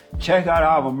bell, check out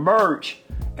our merch,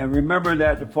 and remember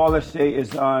that the TheFallenState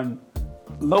is on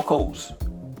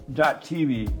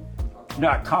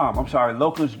locals.tv.com. I'm sorry,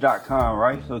 locals.com,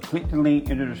 right? So click the link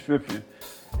in the description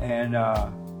and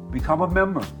become a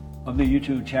member of the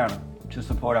YouTube channel to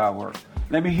support our work.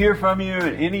 Let me hear from you,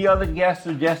 and any other guest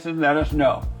suggestions, let us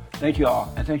know. Thank you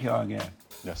all, and thank you all again.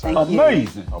 Yes, Thank sir. you.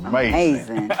 Amazing. Amazing.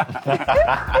 Amazing.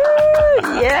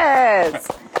 Yes.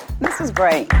 This was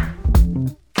great.